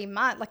 3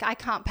 months, like I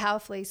can't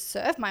powerfully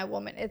serve my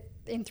woman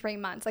in 3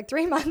 months. Like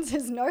 3 months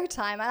is no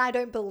time. And I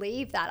don't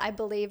believe that. I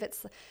believe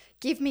it's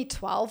give me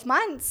 12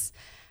 months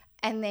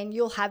and then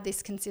you'll have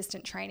this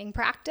consistent training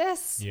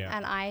practice. Yeah.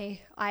 And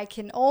I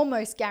can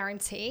almost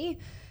guarantee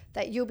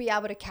that you'll be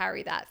able to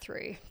carry that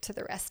through to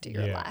the rest of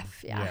your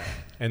life. Yeah.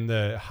 And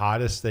the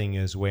hardest thing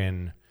is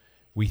when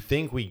we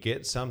think we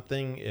get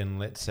something in,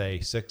 let's say,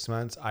 6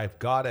 months. I've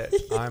got it.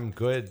 I'm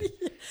good.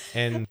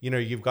 And, you know,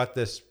 you've got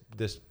this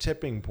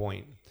tipping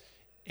point,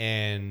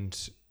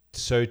 and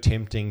so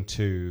tempting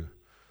to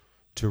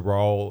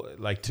roll,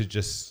 like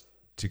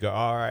to go,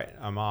 all right,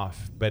 I'm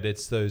off. But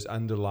it's those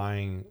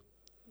underlying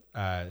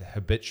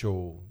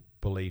habitual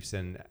beliefs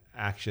and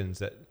actions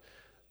that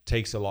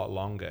takes a lot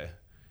longer.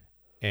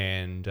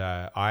 And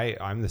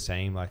I'm the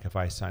same. Like if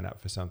I sign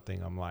up for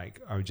something, I'm like,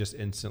 I would just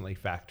instantly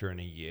factor in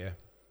a year.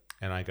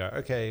 And I go,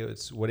 okay,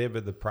 it's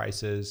whatever the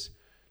price is,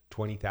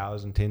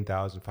 20,000,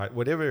 10,000,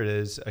 whatever it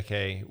is.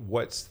 Okay,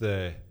 what's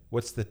the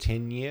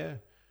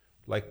 10-year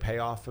like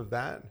payoff of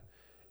that?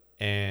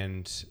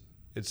 And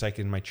it's like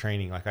in my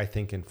training, like I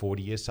think in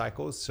 40-year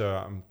cycles. So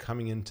I'm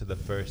coming into the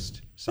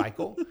first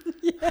cycle.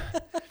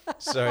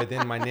 So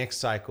then my next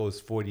cycle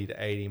is 40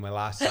 to 80. My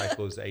last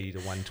cycle is 80 to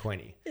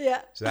 120.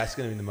 Yeah. So that's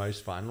going to be the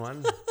most fun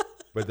one.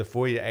 But the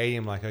 40 to 80,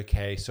 I'm like,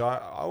 okay, so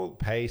I'll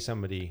pay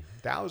somebody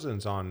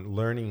thousands on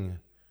learning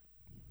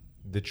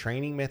the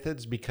training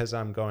methods, because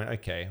I'm going,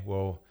 okay,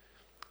 well,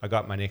 I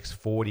got my next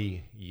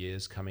 40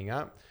 years coming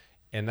up,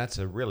 and that's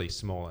a really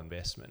small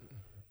investment.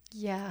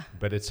 Yeah.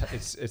 But it's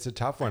a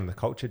tough one. The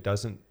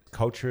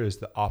culture is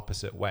the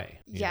opposite way.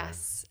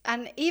 Yes.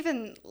 And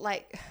even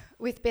like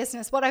with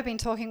business, what I've been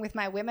talking with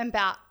my women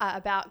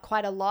about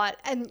quite a lot,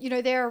 and, you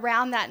know, they're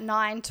around that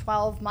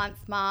 9-12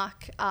 month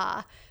mark.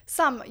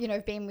 Some, you know,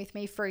 have been with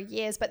me for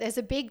years, but there's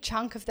a big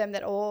chunk of them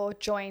that all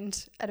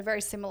joined at a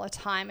very similar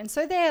time. And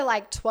so they're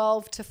like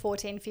 12 to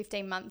 14,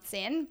 15 months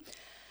in.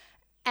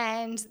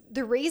 And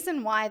the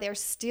reason why they're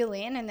still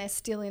in and they're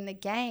still in the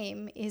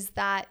game is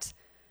that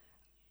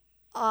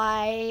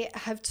I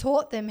have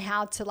taught them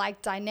how to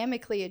like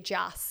dynamically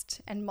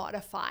adjust and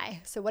modify.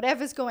 So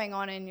whatever's going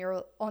on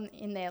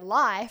in their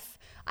life,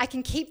 I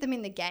can keep them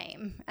in the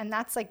game. And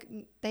that's like,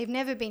 they've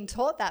never been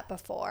taught that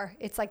before.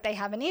 It's like they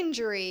have an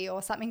injury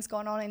or something's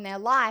going on in their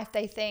life.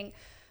 They think,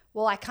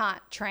 well, I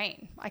can't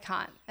train. I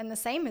can't. And the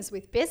same is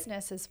with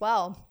business as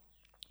well.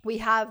 We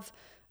have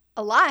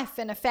a life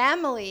and a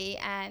family,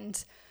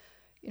 and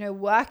you know,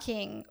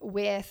 working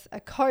with a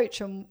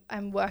coach and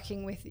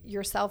working with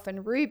yourself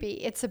and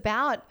Ruby, it's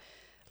about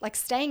like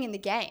staying in the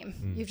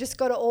game. You've just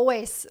got to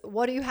always,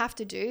 what do you have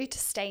to do to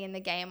stay in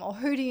the game, or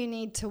who do you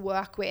need to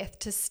work with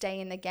to stay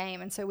in the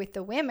game? And so with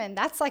the women,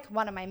 that's like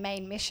one of my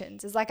main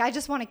missions is like, I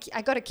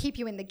got to keep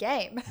you in the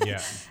game.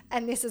 Yeah.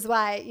 And this is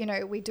why, you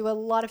know, we do a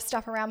lot of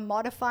stuff around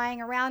modifying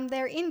around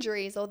their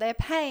injuries or their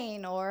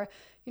pain or,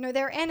 you know,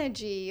 their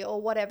energy or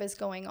whatever's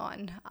going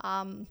on.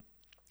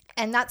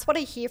 And that's what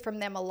I hear from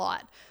them a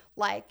lot.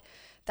 Like,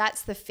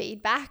 that's the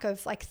feedback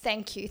of like,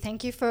 thank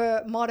you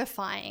for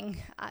modifying.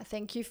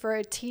 Thank you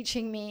for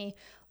teaching me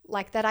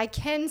like that I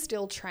can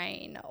still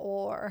train.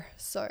 Or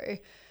so,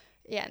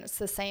 yeah. And it's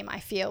the same I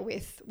feel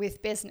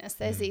with business.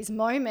 There's these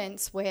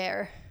moments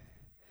where,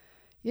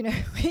 you know,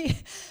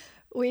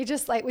 we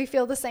just like, we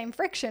feel the same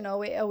friction, or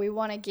we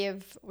want to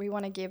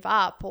give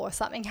up, or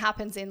something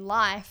happens in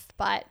life,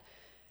 but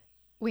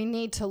we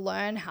need to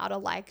learn how to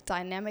like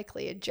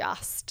dynamically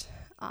adjust.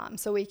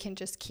 So we can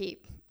just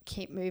keep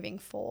moving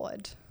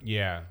forward.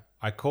 Yeah.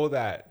 I call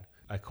that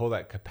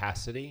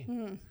capacity.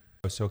 I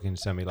was talking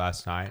to somebody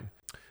last night.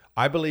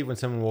 I believe when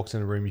someone walks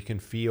in a room, you can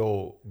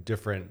feel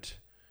different.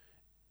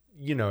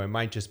 You know, it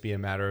might just be a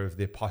matter of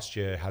their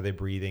posture, how they're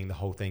breathing, the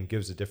whole thing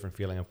gives a different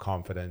feeling of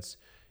confidence.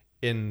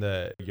 In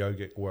the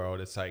yogic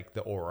world, it's like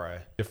the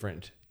aura,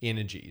 different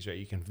energies, right?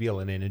 You can feel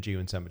an energy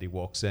when somebody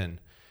walks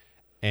in.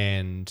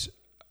 And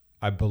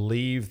I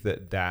believe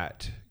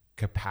that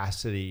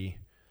capacity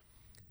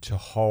to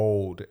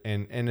hold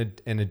and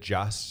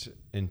adjust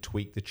and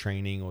tweak the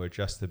training or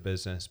adjust the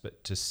business,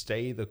 but to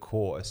stay the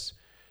course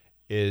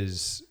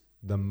is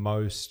the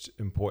most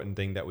important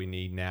thing that we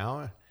need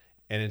now.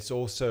 And it's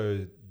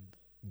also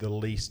the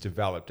least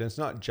developed. And it's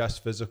not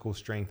just physical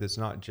strength. It's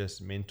not just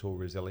mental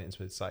resilience,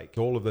 but it's like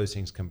all of those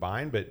things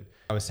combined. But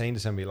I was saying to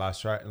somebody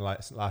last night,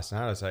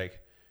 I was like,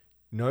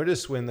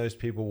 notice when those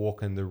people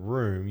walk in the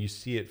room, you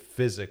see it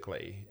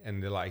physically.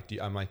 And they're like,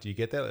 I'm like, do you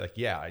get that? Like,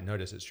 yeah, I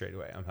notice it straight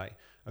away. I'm like,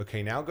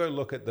 okay, now go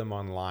look at them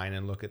online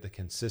and look at the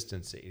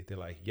consistency. They're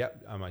like,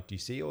 yep. I'm like, do you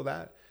see all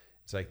that?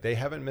 It's like, they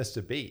haven't missed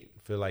a beat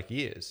for like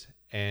years.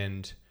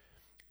 And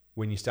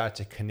when you start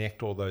to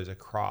connect all those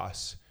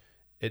across,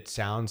 it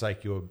sounds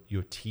like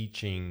you're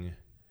teaching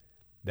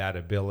that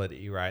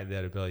ability, right?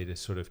 That ability to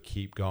sort of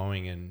keep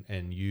going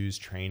and use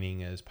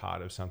training as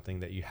part of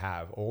something that you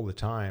have all the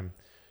time,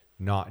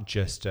 not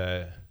just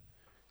a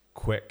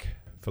quick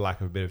for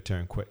lack of a better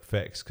term, quick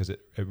fix, because it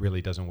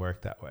really doesn't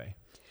work that way.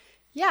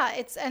 Yeah,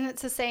 it's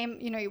the same,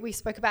 we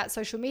spoke about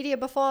social media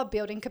before,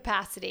 building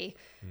capacity,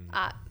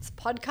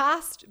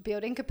 podcast,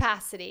 building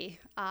capacity.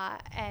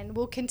 And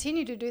we'll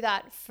continue to do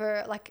that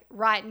for like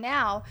right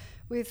now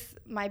with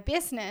my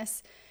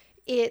business.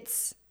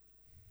 It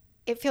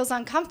feels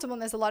uncomfortable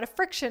and there's a lot of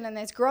friction and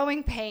there's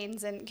growing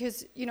pains, and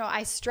because,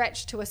 I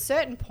stretched to a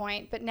certain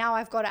point, but now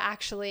I've got to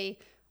actually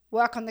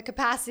work on the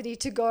capacity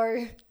to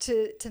go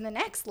to the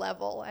next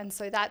level. And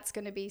so that's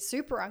going to be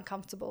super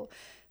uncomfortable.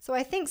 So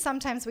I think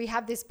sometimes we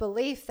have this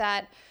belief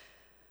that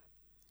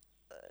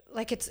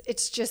like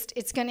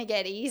it's going to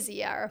get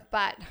easier,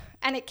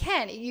 and it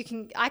can,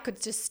 I could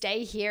just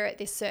stay here at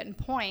this certain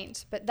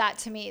point, but that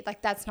to me,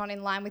 like that's not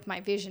in line with my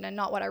vision and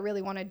not what I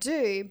really want to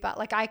do. But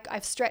like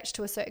I've stretched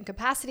to a certain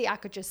capacity, I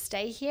could just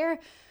stay here.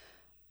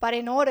 But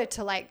in order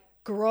to like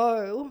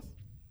grow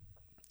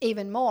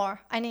even more,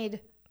 I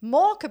need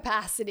more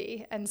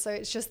capacity. And so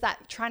it's just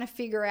that trying to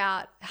figure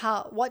out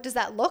what does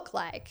that look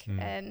like?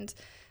 And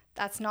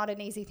that's not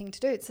an easy thing to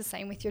do. It's the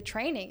same with your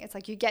training. It's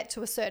like you get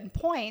to a certain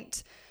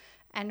point,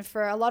 and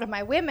for a lot of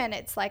my women,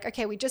 it's like,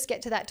 okay, we just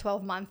get to that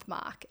 12-month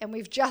mark and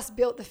we've just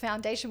built the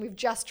foundation. We've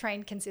just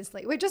trained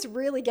consistently. We're just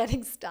really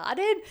getting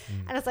started.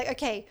 And it's like,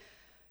 okay,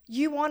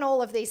 you want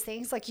all of these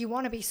things. Like you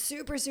want to be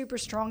super, super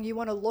strong. You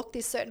want to look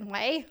this certain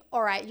way.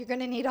 All right, you're going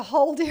to need a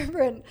whole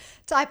different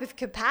type of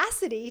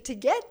capacity to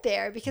get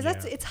there, because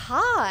it's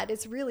hard.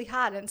 It's really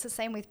hard. And it's the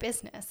same with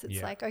business.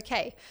 It's like,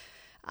 okay,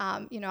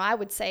 I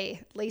would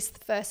say at least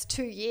the first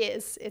 2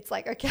 years, it's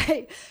like,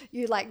 okay,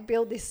 you like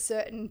build this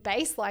certain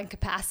baseline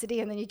capacity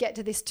and then you get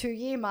to this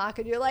 2-year mark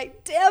and you're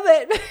like, damn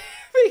it,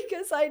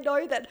 because I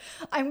know that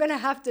I'm going to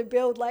have to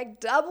build like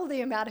double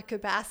the amount of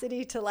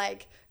capacity to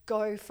like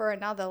go for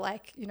another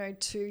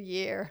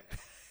 2-year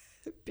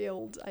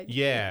build.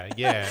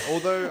 Yeah.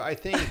 Although I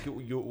think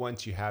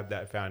once you have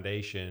that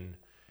foundation,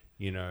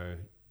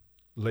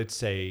 let's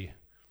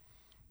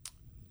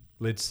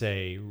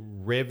say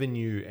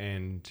revenue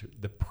and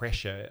the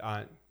pressure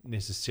aren't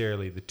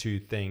necessarily the two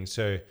things.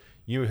 So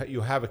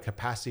you'll have a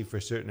capacity for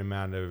a certain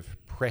amount of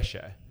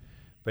pressure,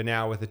 but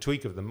now with a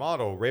tweak of the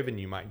model,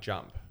 revenue might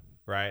jump,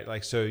 right?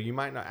 Like, so you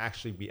might not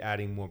actually be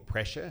adding more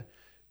pressure,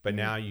 but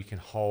now you can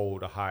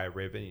hold a higher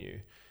revenue.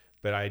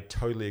 But I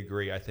totally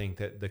agree. I think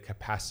that the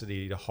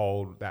capacity to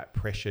hold that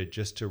pressure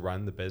just to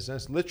run the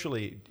business,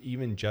 literally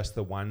even just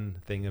the one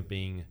thing of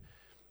being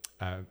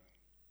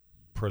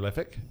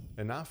prolific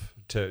enough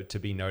to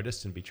be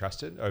noticed and be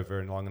trusted over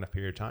a long enough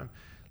period of time,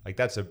 like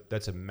that's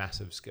a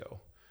massive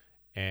skill,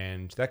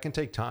 and that can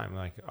take time.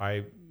 Like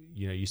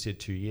you said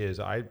 2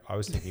 years. I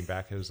was thinking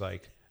back, it was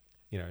like,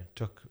 it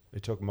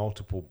took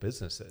multiple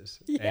businesses,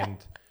 and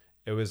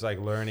it was like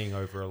learning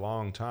over a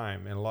long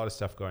time and a lot of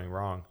stuff going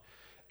wrong.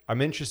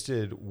 I'm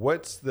interested,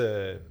 let's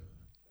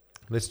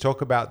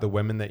talk about the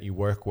women that you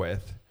work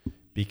with,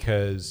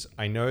 because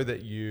I know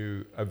that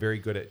you are very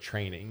good at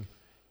training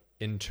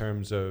in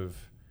terms of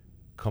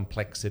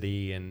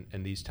complexity and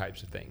these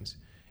types of things.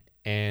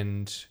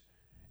 And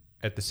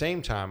at the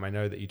same time, I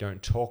know that you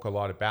don't talk a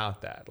lot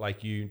about that.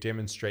 Like you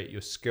demonstrate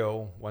your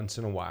skill once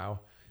in a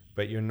while,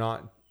 but you're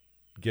not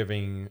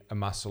giving a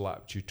muscle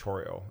up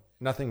tutorial.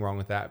 Nothing wrong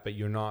with that, but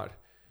you're not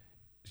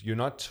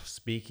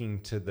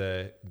speaking to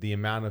the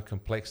amount of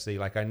complexity.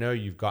 Like I know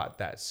you've got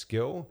that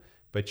skill,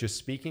 but you're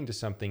speaking to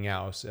something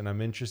else. And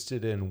I'm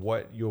interested in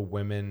what your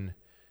women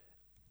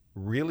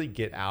really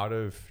get out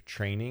of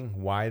training,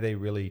 why they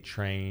really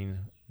train,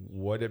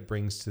 what it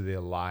brings to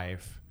their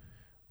life,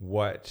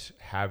 what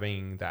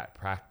having that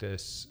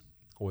practice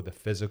or the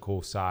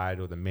physical side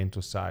or the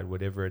mental side,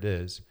 whatever it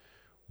is,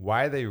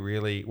 what are they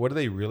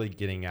really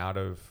getting out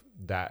of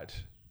that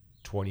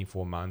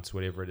 24 months,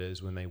 whatever it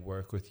is, when they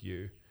work with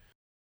you?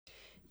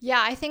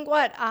 Yeah, I think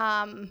what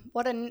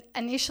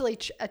initially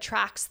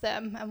attracts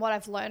them, and what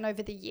I've learned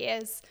over the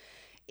years,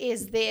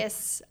 is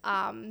this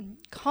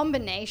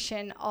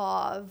combination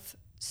of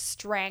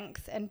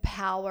strength and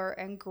power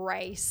and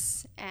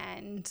grace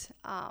and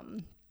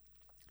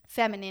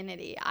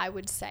femininity, I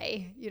would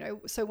say.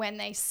 So when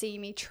they see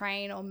me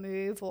train or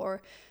move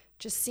or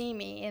just see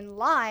me in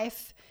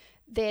life,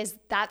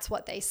 that's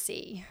what they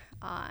see.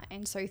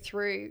 And so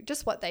through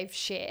just what they've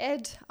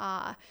shared,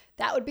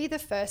 that would be the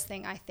first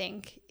thing, I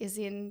think, is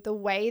in the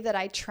way that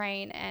I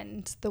train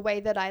and the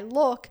way that I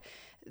look.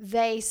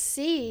 They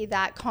see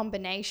that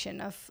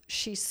combination of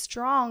she's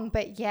strong,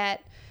 but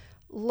yet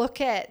look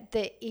at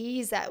the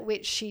ease at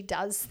which she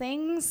does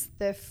things,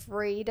 the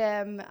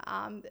freedom,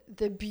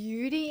 the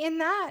beauty in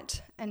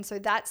that. And so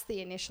that's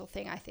the initial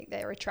thing I think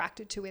they're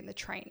attracted to in the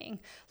training.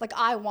 Like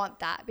I want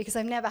that because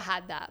I've never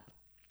had that.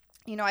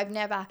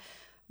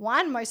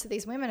 Most of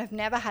these women have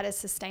never had a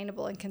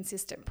sustainable and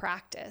consistent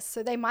practice.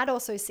 So they might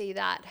also see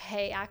that,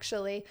 hey,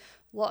 actually,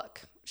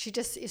 look, she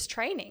just is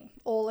training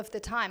all of the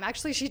time.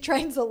 Actually, she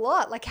trains a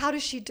lot. Like, how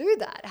does she do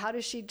that? How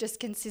does she just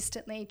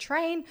consistently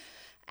train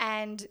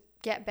and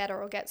get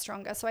better or get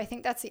stronger? So I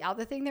think that's the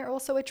other thing they're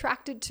also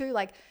attracted to.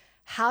 Like,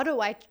 how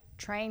do I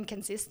train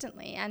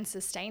consistently and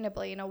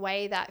sustainably in a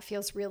way that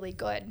feels really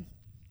good?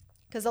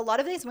 Because a lot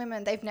of these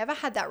women, they've never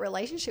had that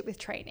relationship with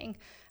training.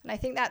 And I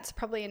think that's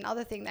probably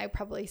another thing they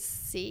probably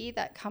see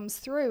that comes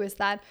through is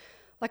that,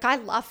 like, I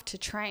love to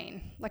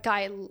train. Like,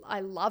 I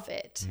love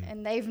it.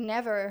 And they've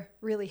never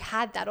really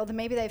had that. Or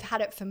maybe they've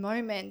had it for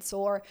moments,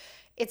 or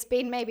it's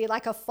been maybe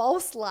like a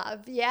false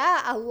love.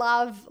 Yeah, a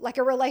love, like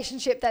a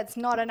relationship that's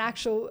not an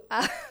actual,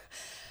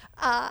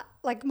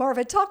 like more of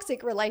a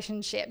toxic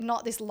relationship,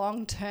 not this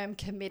long-term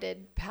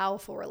committed,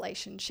 powerful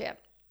relationship.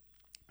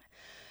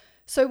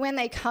 So when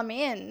they come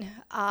in,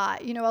 a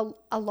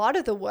lot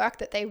of the work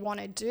that they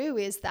want to do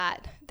is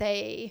that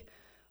they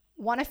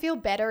want to feel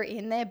better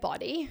in their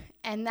body.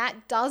 And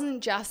that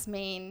doesn't just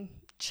mean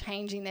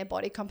changing their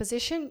body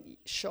composition.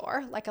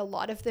 Sure, like a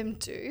lot of them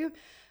do,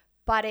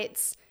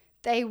 but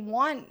they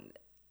want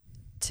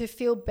to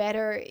feel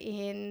better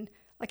in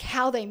like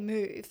how they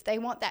move. They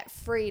want that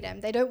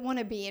freedom. They don't want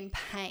to be in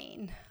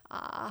pain.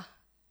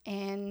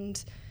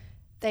 And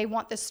they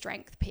want the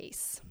strength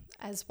piece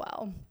as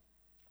well.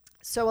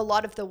 So a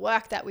lot of the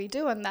work that we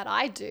do and that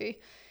I do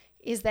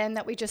is then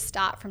that we just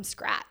start from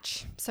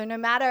scratch. So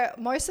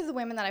most of the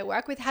women that I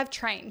work with have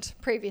trained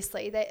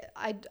previously.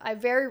 I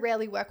very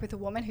rarely work with a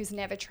woman who's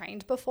never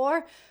trained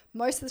before.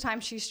 Most of the time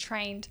she's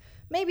trained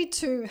maybe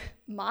too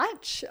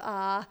much.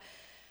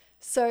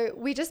 So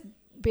we just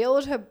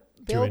build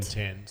too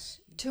intense.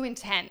 Too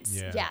intense.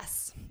 Yeah.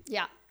 Yes.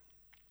 Yeah.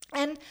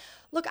 And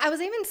look, I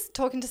was even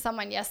talking to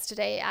someone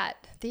yesterday at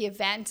the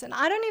event, and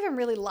I don't even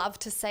really love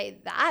to say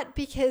that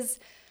because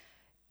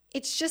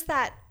it's just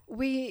that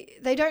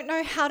they don't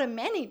know how to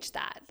manage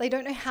that. They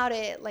don't know how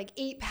to like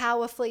eat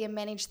powerfully and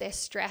manage their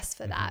stress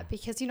for that.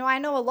 Because, I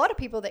know a lot of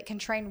people that can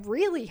train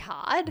really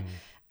hard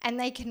and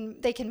they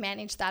can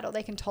manage that, or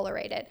they can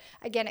tolerate it.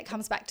 Again, it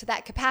comes back to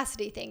that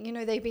capacity thing.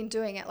 They've been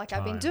doing it like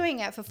I've been doing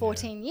it for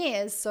 14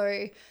 years.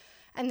 So,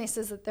 and this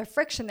is the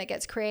friction that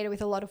gets created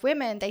with a lot of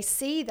women. They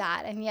see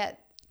that, and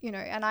yet,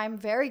 and I'm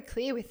very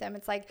clear with them.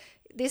 It's like,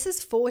 this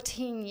is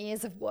 14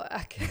 years of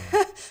work.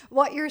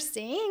 What you're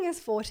seeing is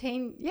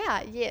 14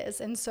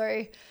 years. And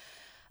so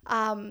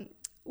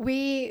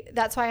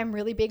that's why I'm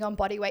really big on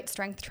body weight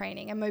strength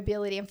training and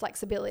mobility and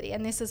flexibility.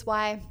 And this is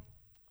why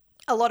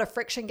a lot of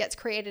friction gets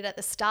created at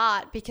the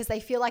start, because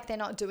they feel like they're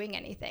not doing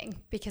anything,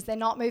 because they're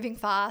not moving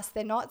fast,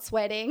 they're not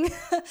sweating.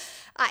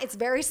 It's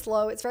very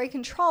slow, it's very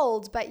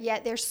controlled, but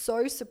yet they're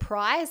so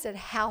surprised at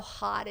how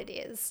hard it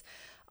is.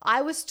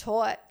 I was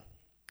taught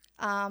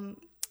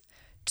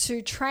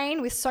to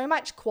train with so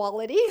much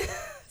quality.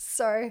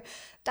 So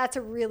that's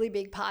a really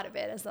big part of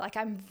it. Is like,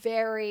 I'm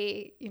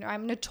very,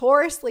 I'm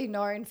notoriously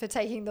known for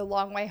taking the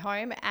long way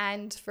home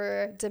and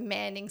for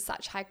demanding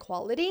such high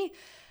quality.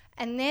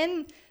 And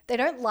then they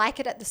don't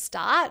like it at the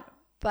start,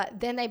 but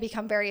then they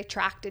become very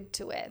attracted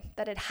to it,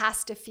 that it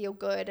has to feel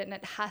good and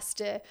it has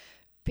to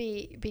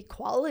be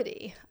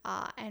quality.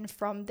 And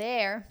from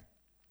there,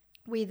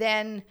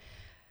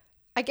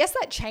 I guess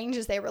that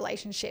changes their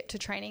relationship to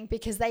training,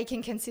 because they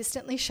can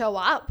consistently show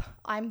up.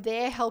 I'm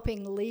there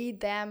helping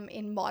lead them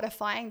in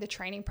modifying the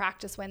training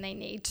practice when they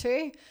need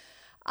to.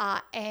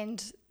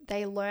 And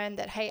they learn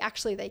that, hey,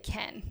 actually they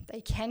can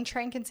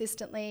train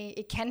consistently.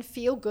 It can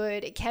feel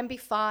good. It can be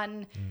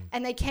fun,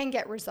 and they can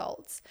get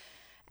results.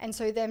 And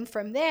so then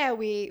from there,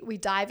 we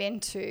dive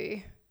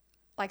into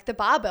like the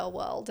barbell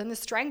world and the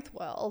strength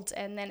world,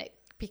 and then it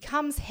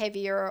becomes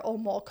heavier or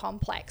more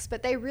complex,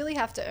 but they really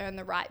have to earn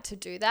the right to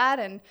do that.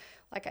 And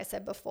like I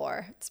said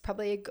before, it's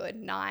probably a good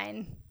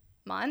 9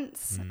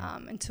 months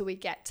until we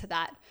get to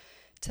that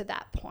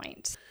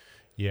point.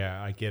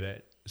 Yeah, I get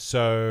it.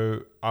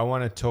 So I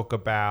want to talk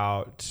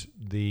about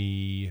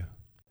the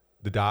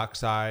dark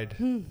side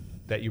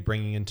that you're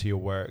bringing into your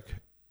work.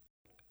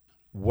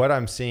 What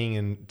I'm seeing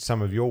in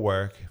some of your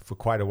work for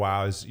quite a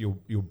while is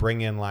you'll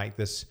bring in like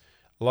this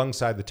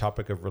alongside the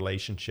topic of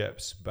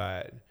relationships,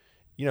 but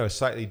a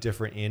slightly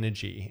different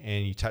energy.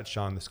 And you touched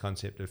on this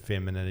concept of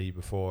femininity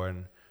before,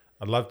 and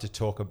I'd love to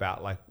talk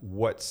about like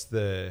what's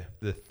the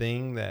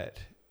thing that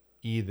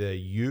either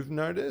you've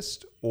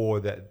noticed or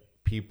that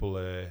people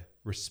are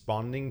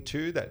responding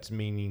to that's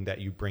meaning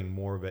that you bring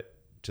more of it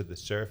to the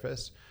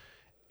surface,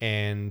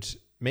 and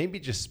maybe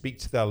just speak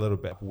to that a little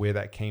bit, where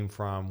that came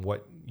from,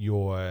 what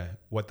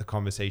the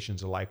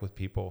conversations are like with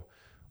people,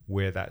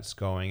 where that's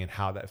going, and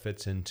how that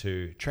fits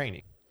into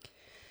training.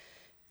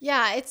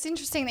 Yeah, it's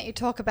interesting that you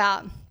talk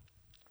about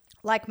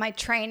like my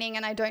training,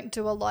 and I don't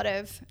do a lot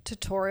of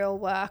tutorial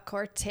work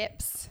or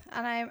tips.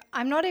 And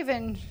I'm not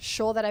even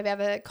sure that I've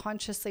ever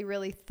consciously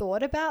really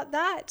thought about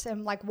that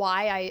and like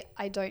why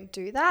I don't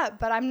do that,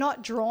 but I'm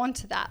not drawn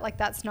to that. Like,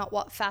 that's not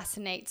what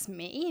fascinates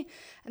me,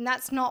 and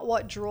that's not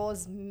what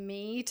draws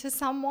me to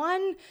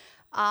someone.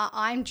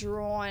 I'm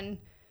drawn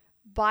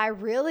by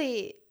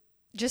really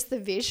just the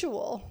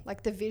visual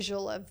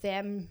of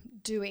them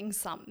doing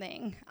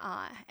something,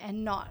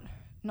 and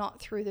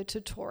not through the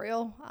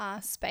tutorial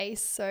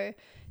space. So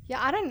yeah,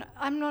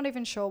 I'm not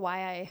even sure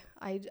why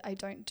I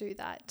don't do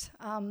that.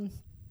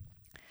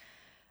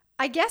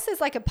 I guess there's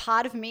like a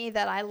part of me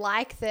that I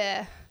like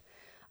the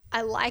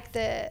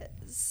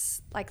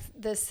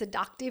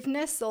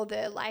seductiveness, or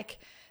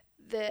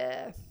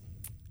the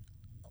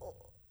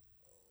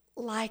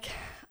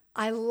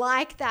I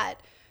like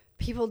that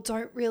people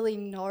don't really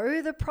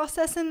know the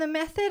process and the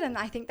method. And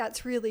I think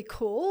that's really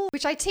cool,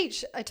 which I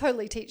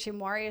totally teach in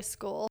Warrior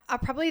School.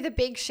 Probably the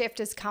big shift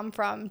has come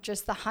from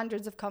just the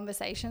hundreds of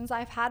conversations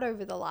I've had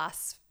over the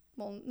last,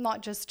 well,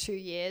 not just 2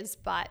 years,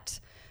 but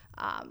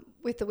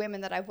with the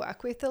women that I've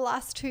worked with the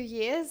last 2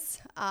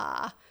 years,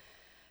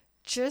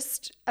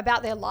 just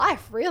about their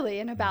life really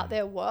and about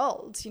their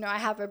world. I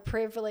have a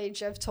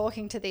privilege of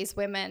talking to these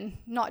women,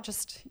 not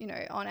just,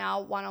 on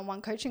our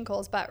one-on-one coaching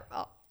calls, but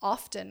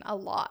often a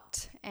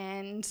lot.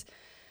 And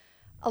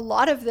a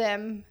lot of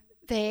them,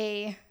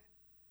 they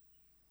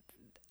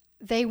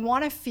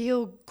want to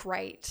feel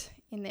great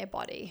in their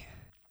body.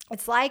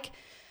 It's like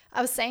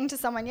I was saying to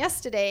someone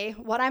yesterday,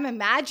 what I'm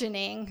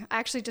imagining, I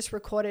actually just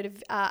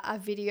recorded a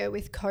video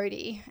with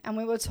Cody, and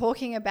we were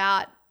talking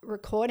about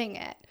recording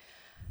it.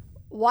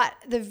 What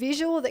the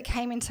visual that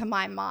came into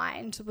my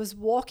mind was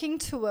walking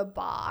to a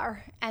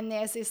bar, and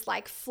there's this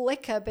like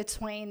flicker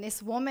between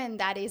this woman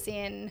that is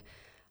in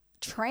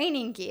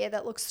training gear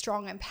that looks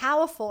strong and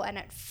powerful, and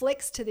it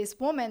flicks to this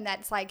woman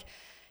that's like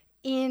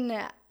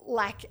in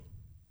like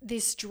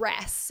this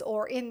dress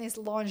or in this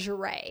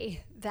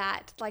lingerie,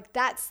 that like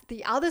that's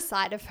the other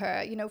side of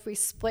her. If we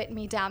split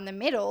me down the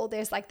middle,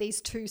 there's like these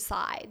two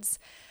sides,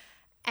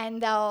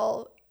 and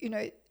they'll,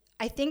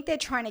 I think they're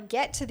trying to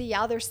get to the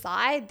other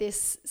side,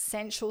 this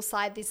sensual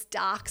side, this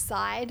dark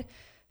side,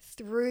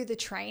 through the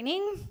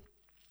training.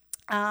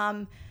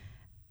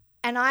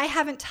 And I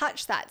haven't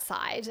touched that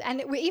side.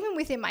 And even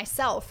within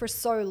myself for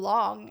so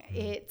long,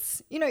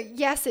 it's,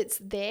 yes, it's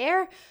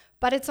there,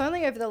 but it's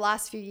only over the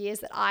last few years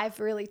that I've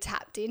really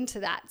tapped into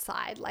that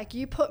side. Like,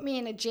 you put me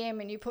in a gym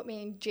and you put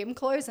me in gym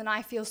clothes and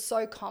I feel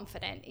so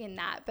confident in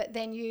that. But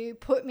then you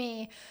put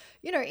me,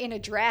 in a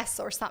dress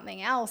or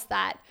something else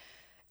that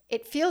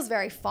it feels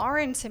very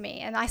foreign to me.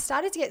 And I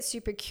started to get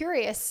super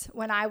curious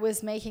when I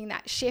was making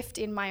that shift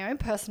in my own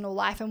personal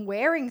life and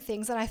wearing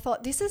things. And I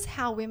thought, this is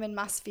how women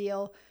must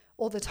feel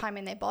all the time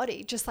in their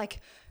body, just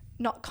like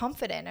not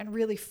confident and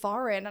really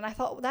foreign. And I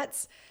thought, well,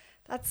 that's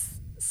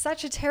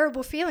such a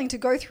terrible feeling to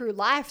go through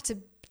life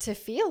to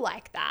feel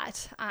like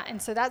that.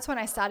 And so that's when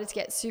I started to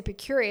get super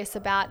curious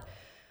about,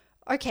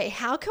 okay,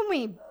 how can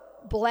we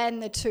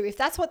blend the two if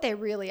that's what they're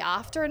really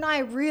after? And I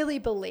really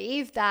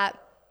believe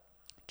that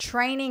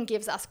training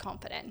gives us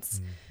confidence.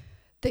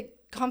 The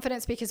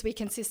confidence because we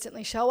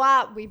consistently show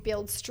up, we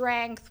build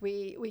strength,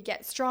 we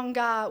get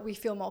stronger, we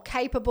feel more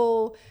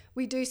capable.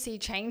 We do see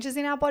changes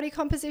in our body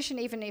composition,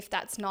 even if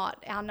that's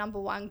not our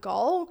number one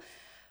goal.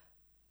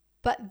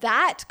 But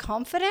that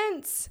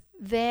confidence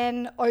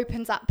then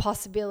opens up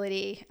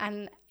possibility,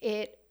 and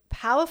it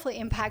powerfully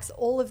impacts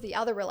all of the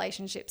other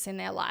relationships in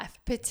their life,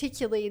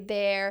 particularly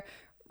their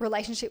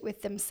relationship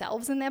with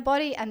themselves and their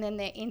body, and then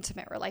their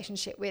intimate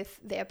relationship with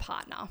their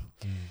partner.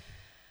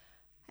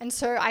 And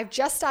so I've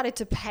just started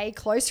to pay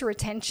closer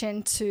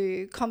attention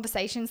to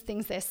conversations,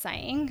 things they're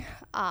saying.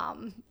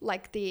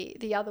 Like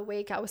the other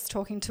week I was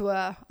talking to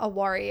a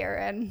warrior,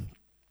 and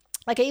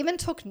like I even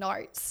took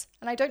notes,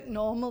 and I don't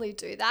normally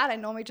do that. I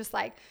normally just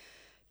like,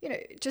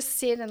 just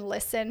sit and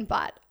listen.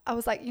 But I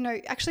was like,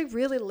 actually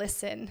really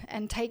listen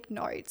and take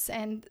notes.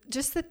 And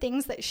just the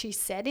things that she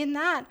said in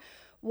that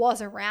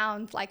was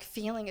around like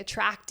feeling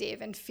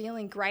attractive and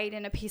feeling great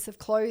in a piece of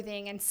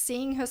clothing and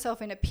seeing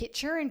herself in a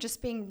picture and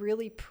just being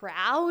really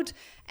proud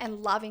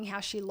and loving how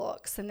she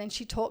looks. And then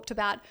she talked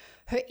about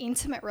her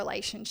intimate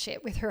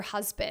relationship with her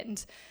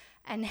husband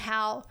and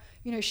how,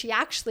 she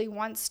actually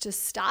wants to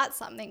start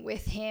something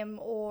with him,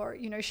 or,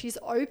 she's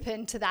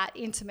open to that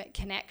intimate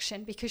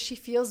connection because she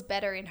feels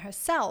better in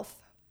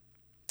herself.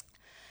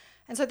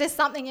 And so there's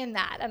something in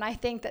that. And I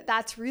think that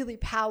that's really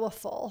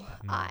powerful.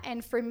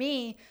 And for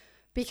me,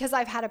 because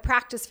I've had a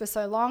practice for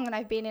so long and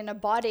I've been in a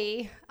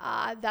body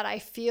that I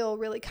feel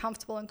really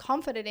comfortable and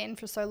confident in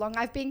for so long,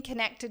 I've been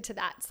connected to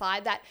that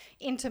side, that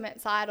intimate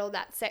side or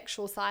that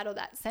sexual side or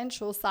that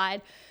sensual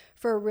side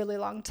for a really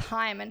long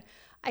time. And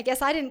I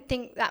guess I didn't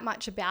think that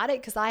much about it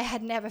because I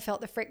had never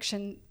felt the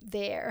friction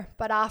there.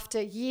 But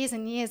after years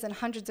and years and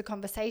hundreds of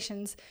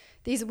conversations,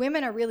 these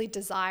women are really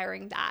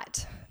desiring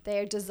that.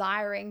 They're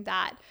desiring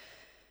that,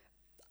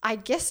 I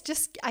guess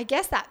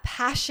that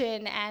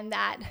passion and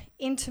that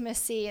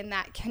intimacy and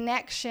that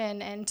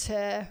connection. And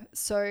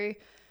so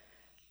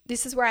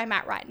this is where I'm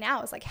at right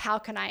now. It's like, how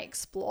can I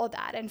explore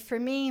that? And for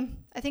me,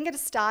 I think it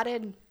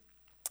started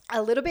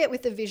a little bit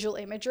with the visual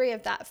imagery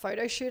of that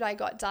photo shoot I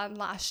got done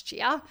last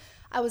year.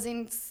 I was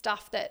in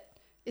stuff that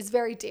is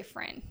very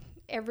different.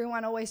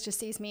 Everyone always just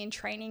sees me in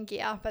training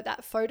gear, but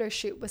that photo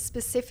shoot was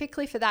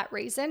specifically for that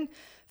reason,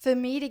 for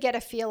me to get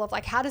a feel of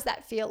like, how does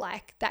that feel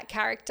like, that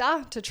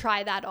character, to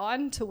try that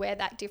on, to wear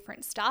that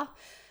different stuff.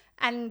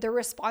 And the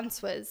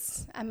response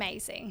was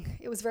amazing.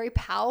 It was very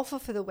powerful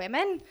for the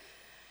women.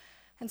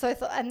 And so I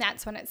thought, and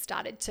that's when it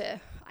started to,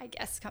 I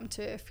guess, come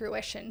to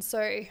fruition.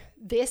 So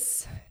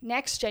this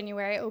next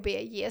January, it will be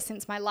a year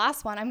since my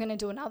last one. I'm going to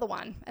do another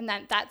one. And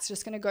that's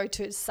just going to go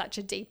to such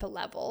a deeper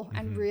level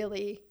and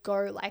really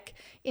go like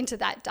into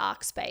that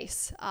dark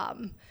space.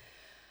 But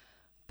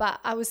But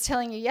I was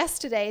telling you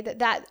yesterday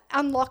that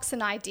unlocks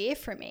an idea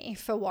for me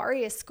for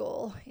Warrior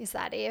School, is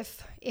that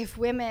if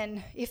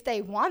women, if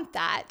they want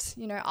that,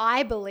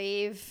 I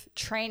believe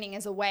training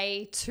is a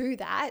way to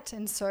that.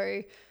 And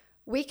so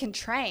we can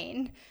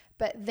train,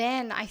 but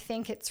then I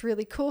think it's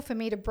really cool for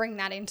me to bring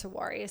that into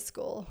Warrior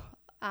School.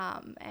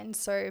 And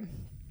so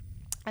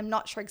I'm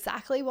not sure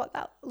exactly what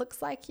that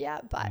looks like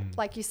yet, but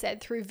like you said,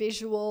 through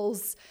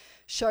visuals,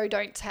 show,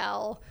 don't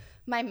tell,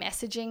 my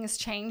messaging has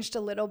changed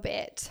a little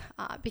bit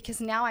because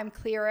now I'm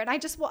clearer. And I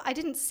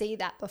didn't see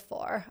that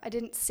before. I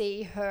didn't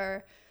see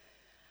her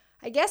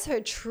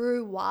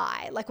true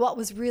why, like what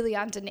was really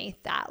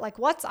underneath that. Like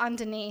what's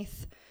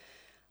underneath,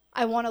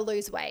 I want to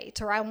lose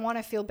weight or I want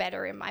to feel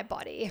better in my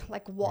body.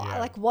 Like why? Yeah.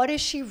 Like what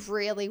does she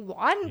really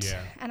want?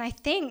 Yeah. And I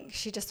think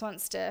she just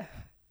wants to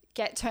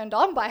get turned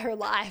on by her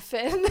life.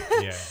 And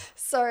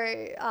so,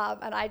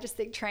 and I just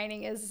think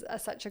training is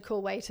such a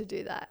cool way to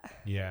do that.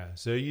 Yeah.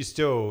 So you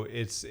still,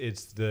 it's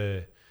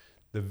the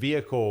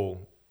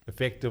vehicle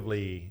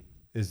effectively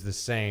is the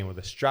same, or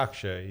the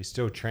structure. You're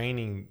still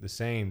training the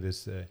same.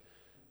 There's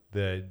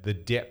the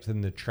depth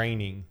in the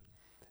training,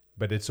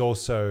 but it's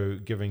also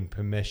giving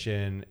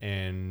permission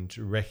and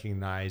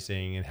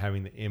recognizing and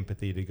having the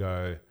empathy to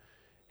go,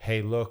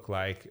 hey, look,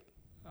 like,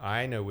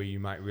 I know where you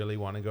might really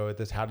want to go with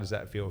this. How does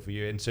that feel for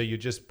you? And so you're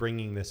just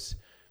bringing this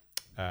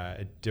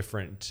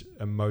different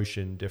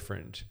emotion,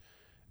 different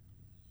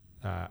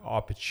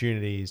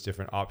opportunities,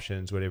 different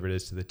options, whatever it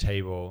is, to the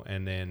table.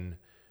 And then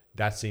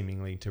that's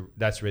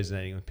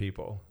resonating with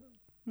people,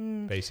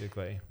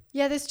 basically.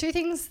 Yeah, there's two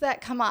things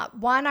that come up.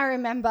 One, I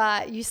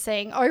remember you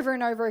saying over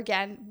and over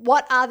again,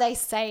 what are they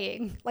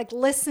saying? Like,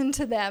 listen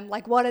to them.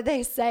 Like, what are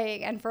they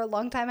saying? And for a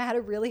long time, I had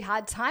a really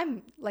hard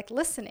time, like,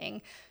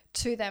 listening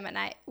to them. And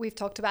we've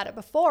talked about it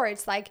before.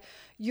 It's like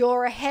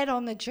you're ahead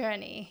on the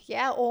journey.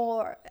 Yeah.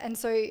 And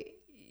so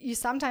you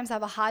sometimes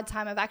have a hard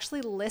time of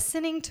actually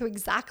listening to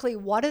exactly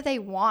what do they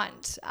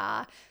want.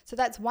 So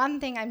that's one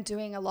thing I'm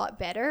doing a lot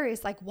better,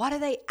 is like, what are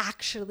they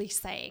actually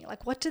saying?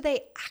 Like, what do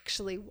they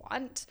actually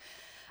want?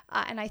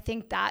 And I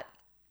think that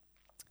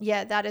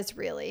has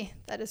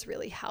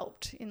really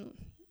helped in,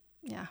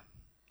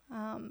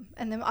 and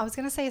then I was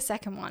going to say a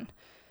second one,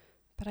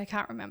 but I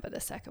can't remember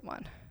the second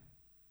one.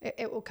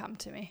 It will come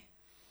to me.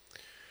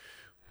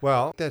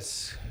 Well,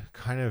 that's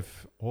kind of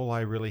all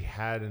I really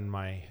had in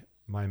my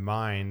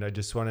mind. I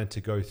just wanted to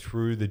go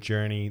through the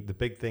journey. The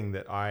big thing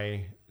that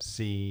I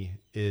see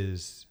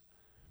is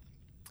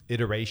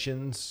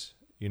iterations,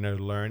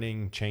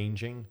 learning,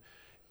 changing.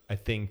 I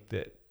think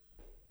that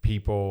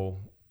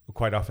people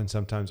quite often,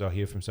 sometimes I'll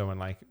hear from someone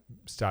like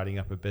starting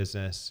up a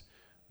business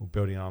or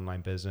building an online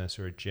business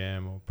or a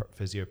gym or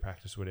physio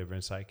practice, whatever.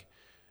 It's like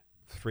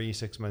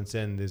 3-6 months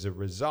in, there's a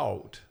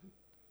result.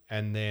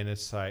 And then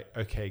it's like,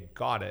 okay,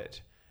 got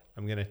it.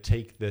 I'm going to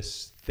take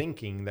this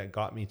thinking that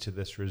got me to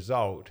this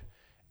result,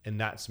 and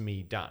that's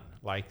me done.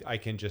 Like, I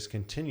can just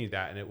continue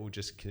that and it will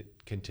just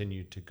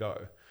continue to go.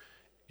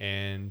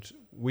 And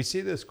we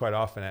see this quite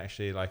often,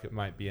 actually. Like, it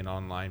might be an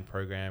online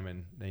program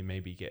and they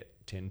maybe get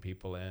 10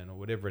 people in or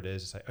whatever it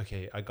is. It's like,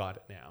 okay, I got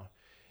it now.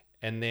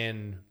 And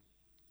then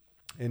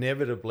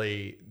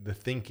inevitably the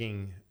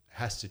thinking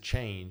has to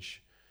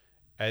change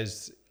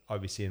as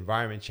obviously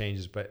environment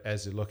changes, but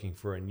as they're looking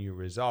for a new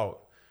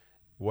result.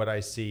 What I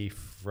see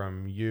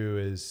from you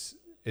is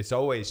it's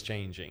always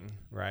changing,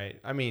 right?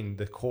 I mean,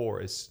 the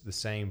core is the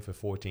same for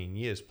 14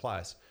 years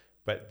plus,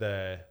 but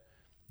the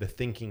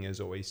thinking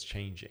is always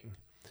changing.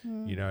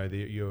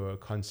 You're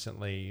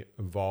constantly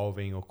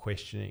evolving or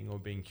questioning or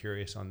being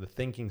curious on the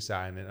thinking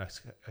side, and then,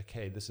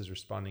 okay, this is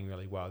responding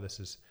really well. This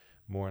is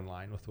more in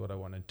line with what I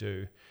want to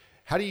do.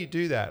 How do you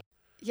do that?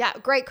 Yeah,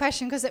 great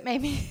question, because it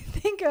made me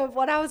think of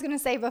what I was going to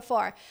say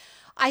before.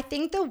 I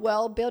think the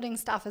world building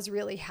stuff has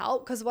really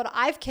helped, because what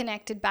I've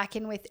connected back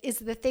in with is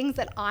the things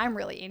that I'm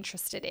really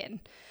interested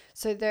in.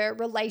 So the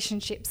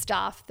relationship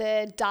stuff,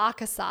 the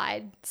darker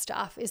side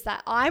stuff, is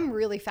that I'm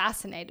really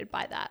fascinated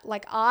by that.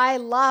 Like, I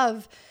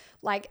love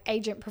like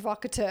Agent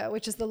Provocateur,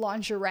 which is the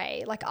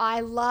lingerie. Like,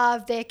 I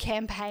love their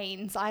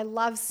campaigns. I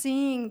love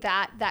seeing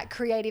that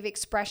creative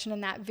expression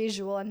and that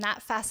visual, and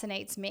that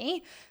fascinates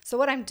me. So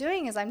what I'm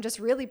doing is I'm just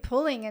really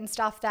pulling in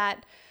stuff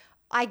that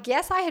I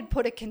guess I had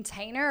put a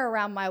container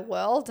around my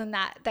world, and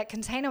that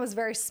container was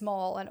very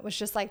small, and it was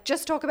just like,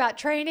 just talk about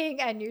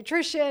training and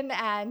nutrition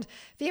and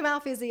female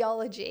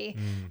physiology.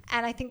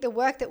 And I think the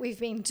work that we've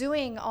been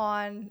doing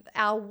on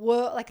our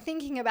world, like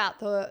thinking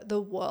about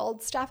the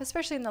world stuff,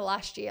 especially in the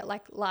last year,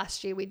 like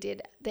last year we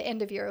did the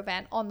end of year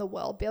event on the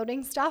world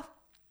building stuff.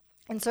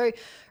 And so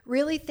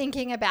really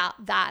thinking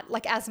about that,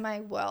 like, as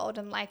my world,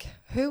 and like,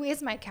 who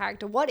is my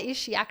character? What is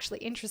she actually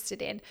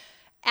interested in?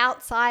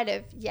 Outside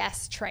of,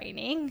 yes,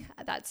 training,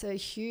 that's a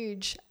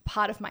huge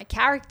part of my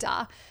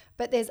character,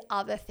 but there's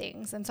other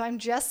things. And so I'm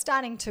just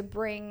starting to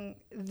bring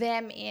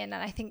them in.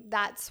 And I think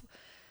that's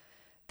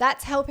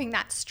helping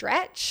that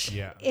stretch.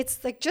 Yeah.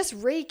 It's like just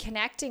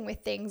reconnecting with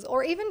things,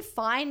 or even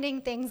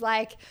finding things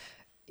like,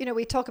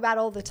 we talk about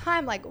all the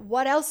time, like,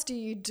 what else do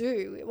you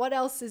do? What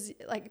else is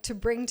like to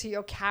bring to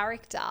your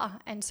character?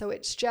 And so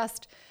it's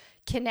just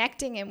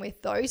connecting in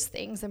with those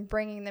things and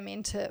bringing them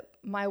into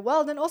my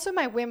world. And also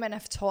my women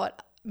have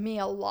taught me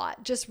a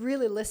lot, just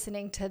really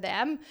listening to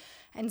them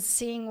and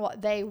seeing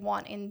what they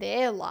want in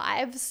their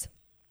lives.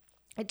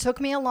 It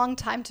took me a long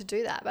time to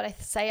do that, but I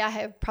say I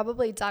have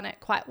probably done it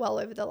quite well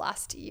over the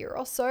last year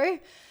or so.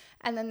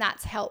 And then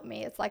that's helped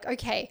me. It's like,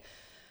 okay,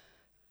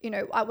 you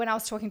know, when I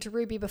was talking to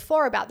Ruby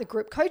before about the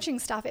group coaching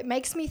stuff, it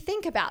makes me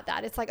think about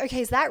that. It's like,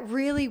 okay, is that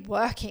really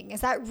working?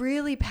 Is that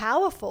really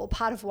powerful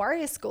part of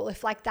Warrior School?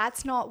 If like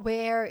that's not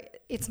where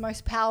it's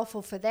most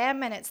powerful for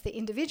them and it's the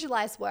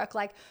individualized work,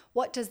 like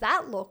what does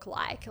that look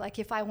like? Like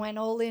if I went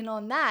all in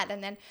on that,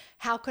 and then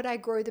how could I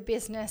grow the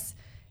business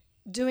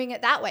doing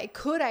it that way?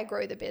 Could I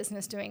grow the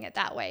business doing it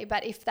that way?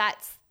 But if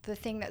that's the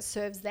thing that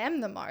serves them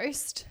the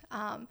most.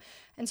 And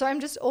so I'm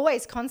just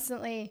always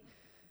constantly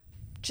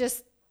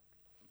just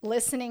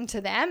listening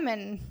to them.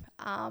 And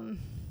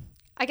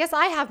I guess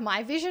I have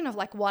my vision of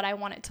like what I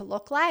want it to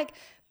look like.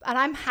 And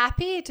I'm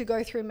happy to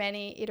go through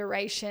many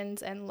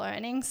iterations and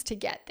learnings to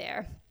get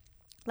there.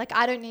 Like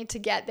I don't need to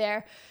get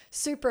there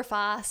super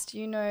fast.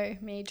 You know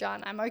me,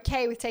 John. I'm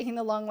okay with taking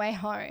the long way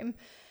home.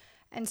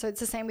 And so it's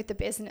the same with the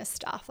business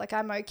stuff. Like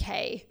I'm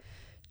okay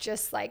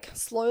just like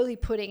slowly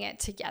putting it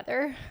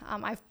together.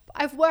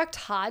 I've worked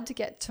hard to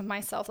get to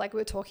myself, like we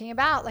were talking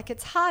about. Like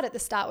it's hard at the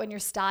start when you're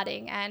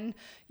starting and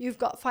you've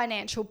got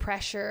financial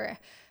pressure,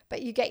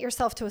 but you get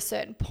yourself to a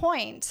certain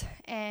point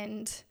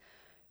and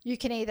you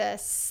can either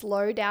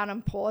slow down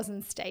and pause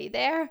and stay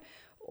there,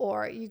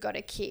 or you got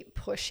to keep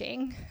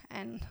pushing.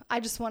 And I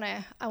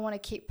want to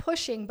keep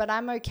pushing, but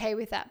I'm okay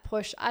with that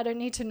push. I don't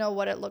need to know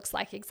what it looks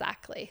like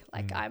exactly.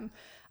 Like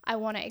I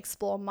want to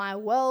explore my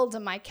world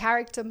and my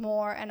character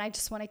more. And I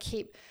just want to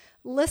keep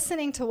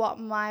listening to what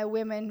my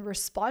women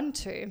respond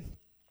to.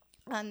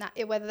 And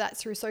that, whether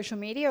that's through social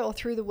media or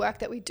through the work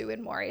that we do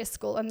in Warrior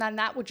School. And then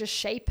that will just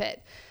shape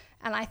it.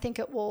 And I think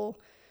it will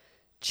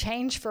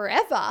change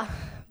forever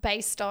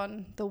based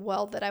on the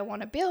world that I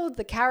want to build,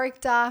 the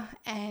character,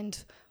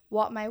 and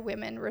what my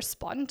women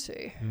respond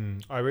to.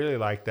 I really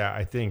like that.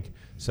 I think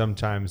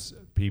sometimes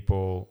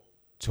people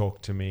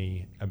talk to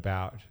me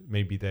about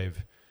maybe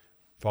they've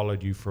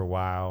followed you for a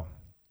while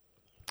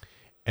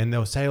and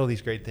they'll say all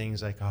these great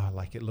things like, oh,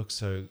 like it looks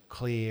so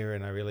clear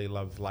and I really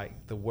love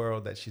like the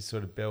world that she's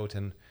sort of built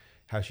and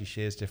how she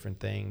shares different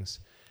things.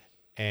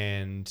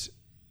 And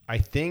I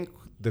think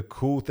the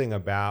cool thing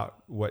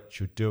about what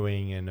you're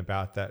doing and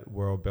about that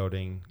world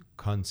building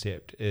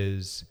concept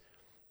is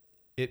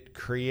it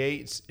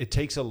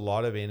takes a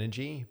lot of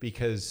energy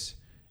because,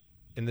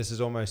 and this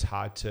is almost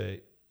hard to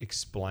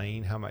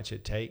explain how much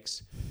it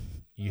takes.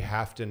 You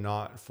have to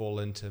not fall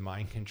into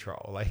mind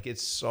control. Like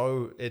it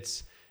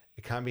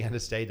can't be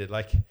understated.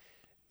 Like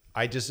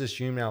I just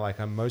assume now, like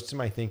most of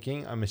my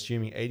thinking, I'm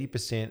assuming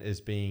 80% is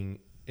being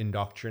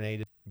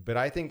indoctrinated, but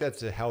I think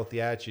that's a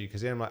healthy attitude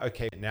because then I'm like,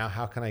 okay, now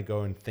how can I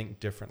go and think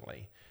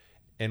differently?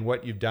 And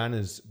what you've done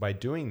is by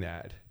doing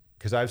that,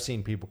 because I've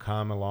seen people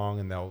come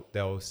along and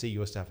they'll see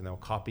your stuff and they'll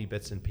copy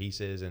bits and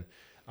pieces. And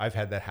I've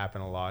had that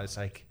happen a lot. It's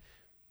like,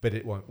 but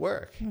it won't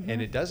work.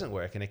 And it doesn't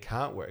work and it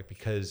can't work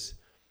because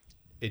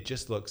it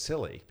just looks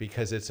silly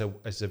because it's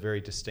a very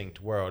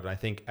distinct world. And I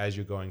think as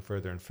you're going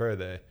further and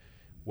further,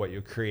 what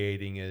you're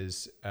creating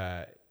is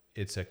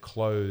it's a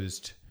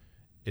closed,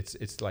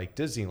 it's like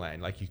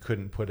Disneyland. Like you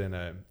couldn't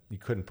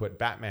put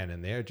Batman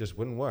in there. It just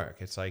wouldn't work.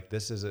 It's like,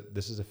 this is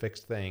a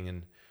fixed thing.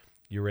 And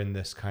you're in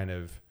this kind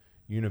of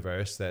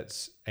universe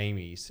that's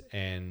Amy's,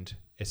 and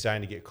it's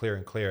starting to get clearer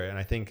and clearer. And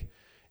I think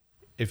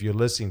if you're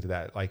listening to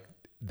that, like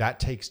that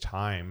takes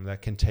time.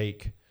 That can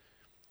take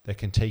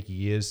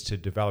years to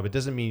develop. It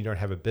doesn't mean you don't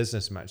have a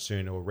business much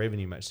sooner or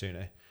revenue much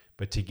sooner,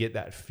 but to get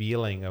that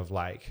feeling of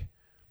like,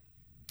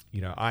 you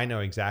know, I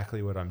know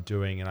exactly what I'm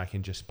doing and I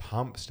can just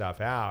pump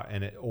stuff out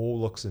and it all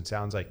looks and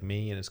sounds like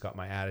me and it's got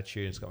my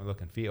attitude, it's got my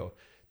look and feel.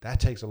 That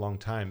takes a long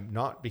time,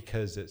 not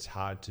because it's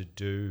hard to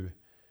do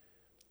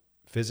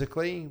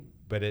physically,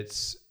 but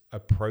it's a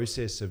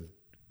process of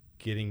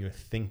getting your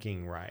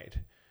thinking right.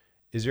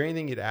 Is there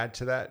anything you'd add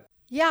to that?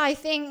 Yeah, I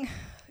think,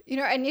 you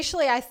know,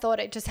 initially I thought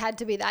it just had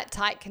to be that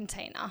tight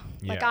container.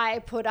 Yeah. Like I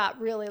put up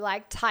really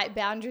like tight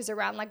boundaries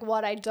around like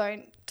what I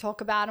don't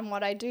talk about and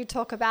what I do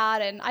talk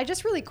about. And I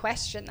just really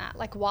question that,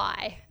 like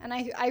why? And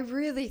I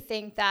really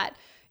think that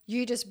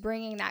you just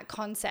bringing that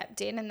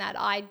concept in and that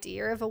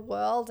idea of a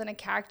world and a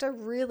character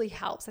really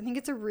helps. I think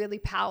it's a really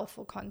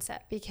powerful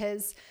concept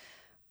because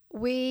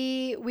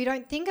we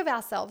don't think of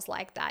ourselves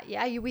like that.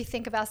 Yeah. We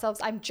think of ourselves,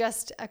 I'm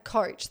just a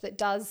coach that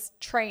does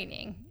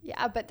training.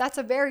 Yeah. But that's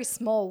a very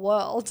small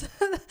world.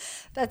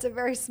 That's a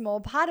very small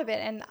part of it.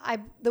 And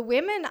the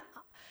women,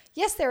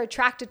 yes, they're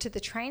attracted to the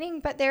training,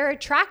 but they're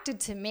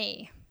attracted to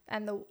me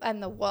and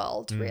the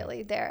world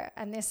really there.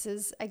 And this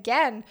is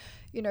again,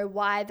 you know,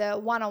 why the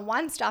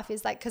one-on-one stuff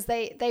is like, cause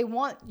they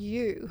want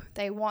you,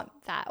 they want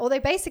that, or they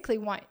basically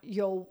want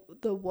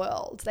the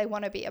world. They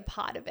want to be a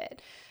part of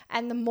it.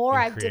 And the more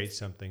I've create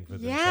something for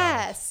themselves.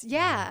 Yes.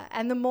 Yeah.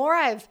 And the more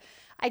I've,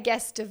 I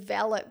guess,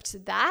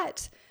 developed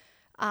that,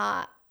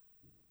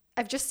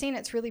 I've just seen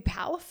it's really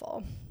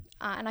powerful.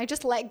 And I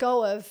just let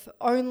go of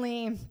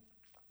only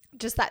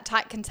just that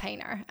tight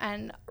container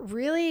and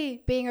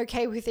really being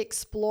okay with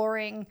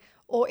exploring,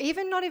 or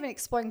even not even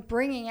exploring,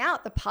 bringing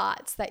out the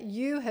parts that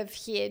you have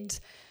hid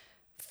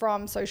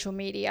from social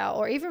media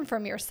or even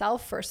from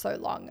yourself for so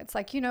long. It's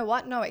like, you know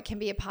what? No, it can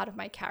be a part of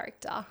my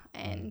character.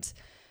 And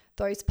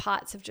those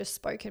parts have just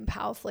spoken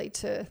powerfully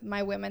to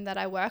my women that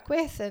I work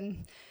with.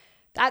 And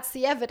that's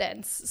the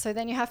evidence. So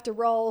then you have to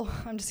roll.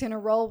 I'm just going to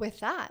roll with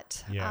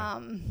that. Yeah.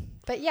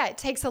 But yeah, it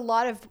takes a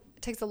lot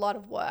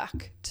of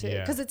work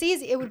because it's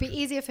easy. It would be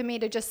easier for me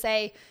to just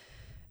say,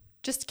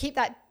 just keep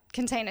that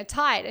container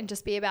tight and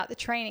just be about the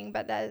training.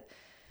 But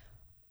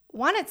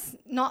it's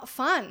not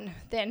fun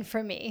then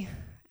for me.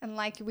 And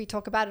like we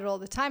talk about it all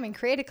the time in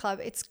Creator Club,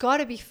 it's got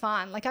to be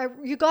fun. Like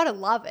you got to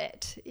love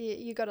it.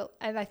 You got to,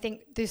 and I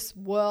think this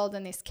world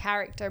and this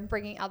character and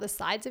bringing other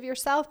sides of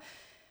yourself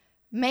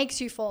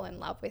makes you fall in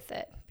love with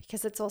it,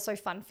 because it's also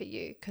fun for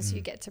you because you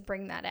get to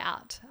bring that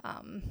out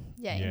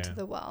into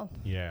the world.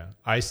 Yeah.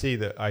 I see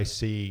the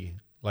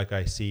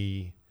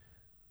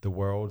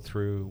world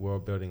through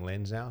world building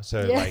lens now.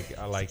 So like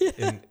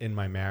in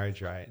my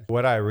marriage, right?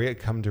 What I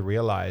come to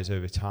realize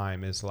over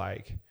time is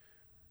like,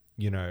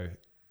 you know,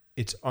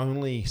 it's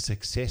only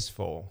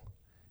successful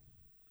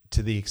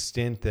to the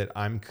extent that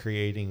I'm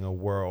creating a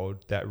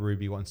world that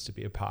Ruby wants to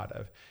be a part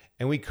of.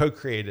 And we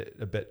co-create it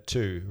a bit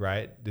too,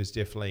 right? There's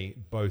definitely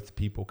both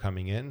people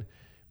coming in,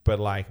 but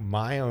like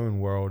my own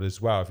world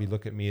as well. If you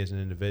look at me as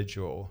an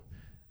individual,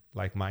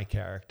 like my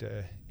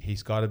character,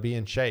 he's got to be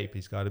in shape.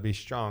 He's got to be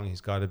strong. He's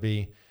got to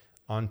be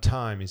on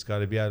time. He's got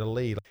to be able to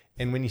lead.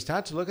 And when you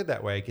start to look at it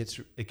that way,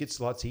 it gets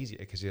lots easier,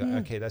 because you're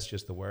like, okay, that's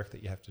just the work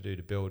that you have to do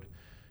to build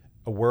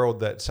a world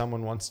that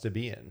someone wants to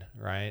be in,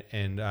 right?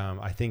 And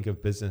I think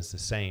of business the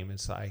same.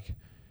 It's like,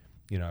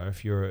 you know,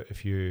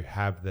 if you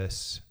have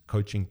this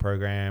coaching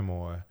program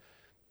or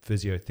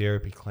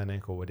physiotherapy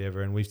clinic or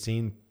whatever, and we've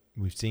seen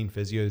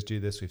physios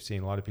do this, we've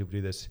seen a lot of people do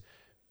this.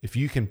 If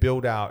you can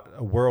build out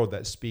a world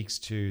that speaks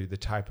to the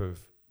type of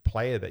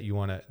player that you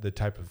want to, the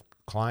type of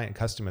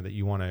customer that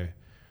you want to,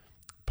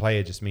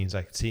 player just means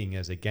like seeing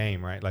as a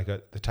game, right? Like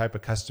the type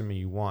of customer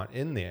you want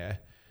in there,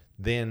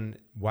 then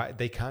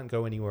they can't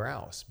go anywhere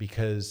else,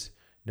 because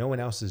no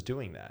one else is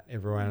doing that.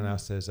 Everyone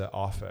else has an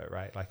offer,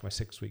 right? Like my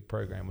 6-week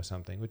program or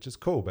something, which is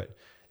cool, but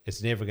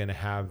it's never going to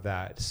have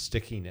that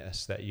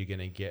stickiness that you're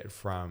going to get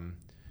from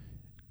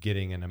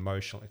getting an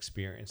emotional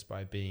experience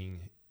by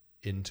being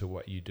into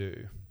what you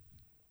do.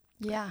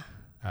 Yeah.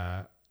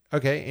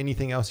 Okay.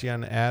 Anything else you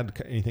want to add?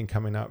 Anything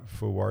coming up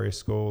for Warrior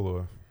School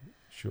or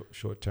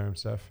short-term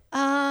stuff?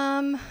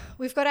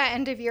 We've got our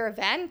end of year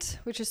event,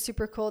 which is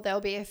super cool. There'll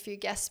be a few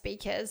guest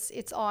speakers.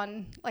 It's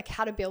on like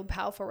how to build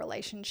powerful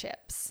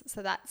relationships.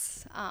 So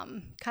that's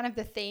kind of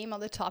the theme or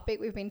the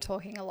topic we've been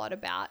talking a lot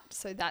about.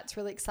 So that's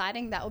really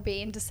exciting. That will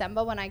be in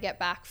December when I get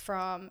back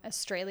from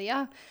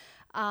Australia.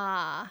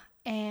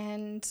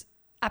 And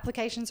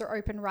applications are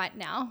open right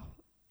now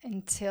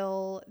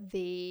until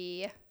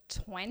the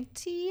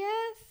 20th.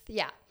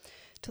 Yeah.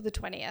 Till the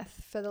 20th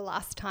for the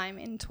last time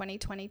in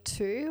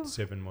 2022.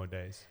 7 more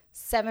days.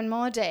 7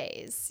 more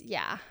days.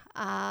 Yeah.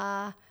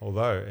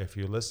 Although if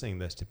you're listening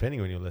to this, depending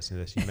when you're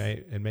listening to this,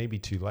 it may be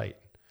too late.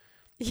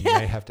 You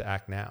may have to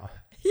act now.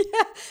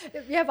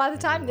 Yeah. By the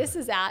time this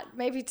is out,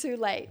 maybe too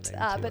late.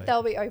 But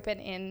they'll be open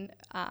in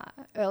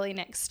early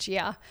next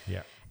year.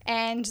 Yeah.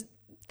 And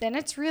then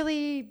it's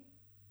really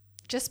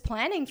just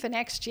planning for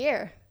next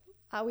year.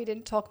 We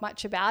didn't talk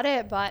much about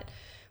it, but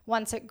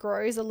once it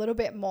grows a little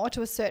bit more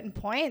to a certain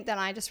point, then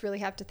I just really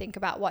have to think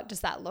about what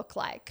does that look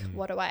like?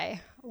 What do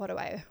I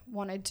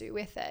want to do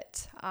with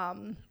it?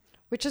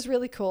 Which is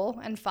really cool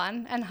and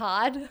fun and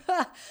hard,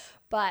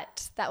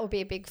 but that will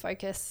be a big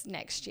focus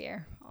next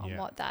year on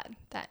what that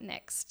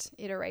next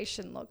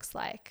iteration looks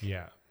like.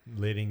 Yeah.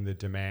 Letting the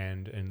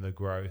demand and the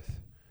growth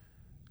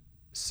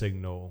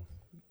signal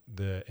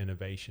the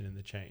innovation and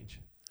the change.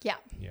 Yeah.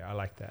 Yeah. I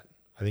like that.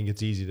 I think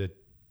it's easy to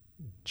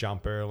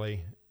jump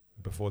early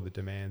before the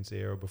demand's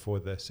there or before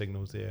the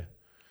signal's there.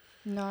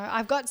 No,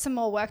 I've got some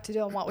more work to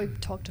do on what we've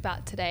talked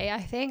about today. I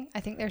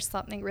think there's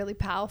something really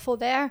powerful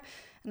there.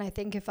 And I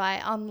think if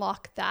I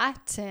unlock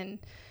that and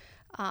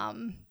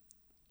then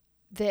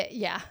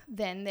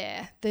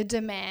the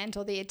demand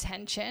or the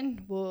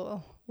attention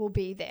will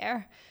be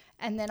there.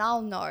 And then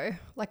I'll know,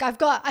 like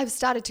I've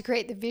started to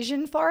create the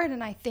vision for it,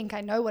 and I think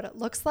I know what it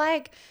looks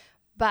like,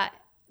 but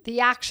the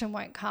action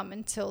won't come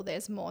until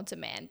there's more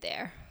demand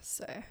there.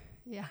 So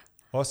yeah.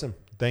 Awesome.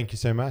 Thank you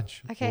so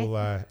much. Okay.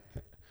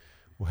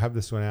 We'll have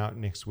this one out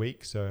next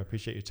week. So I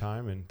appreciate your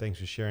time, and thanks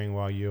for sharing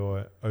while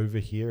you're over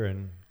here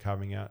and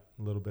carving out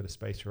a little bit of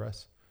space for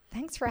us.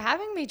 Thanks for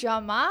having me,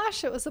 John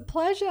Marsh. It was a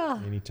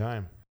pleasure.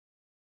 Anytime.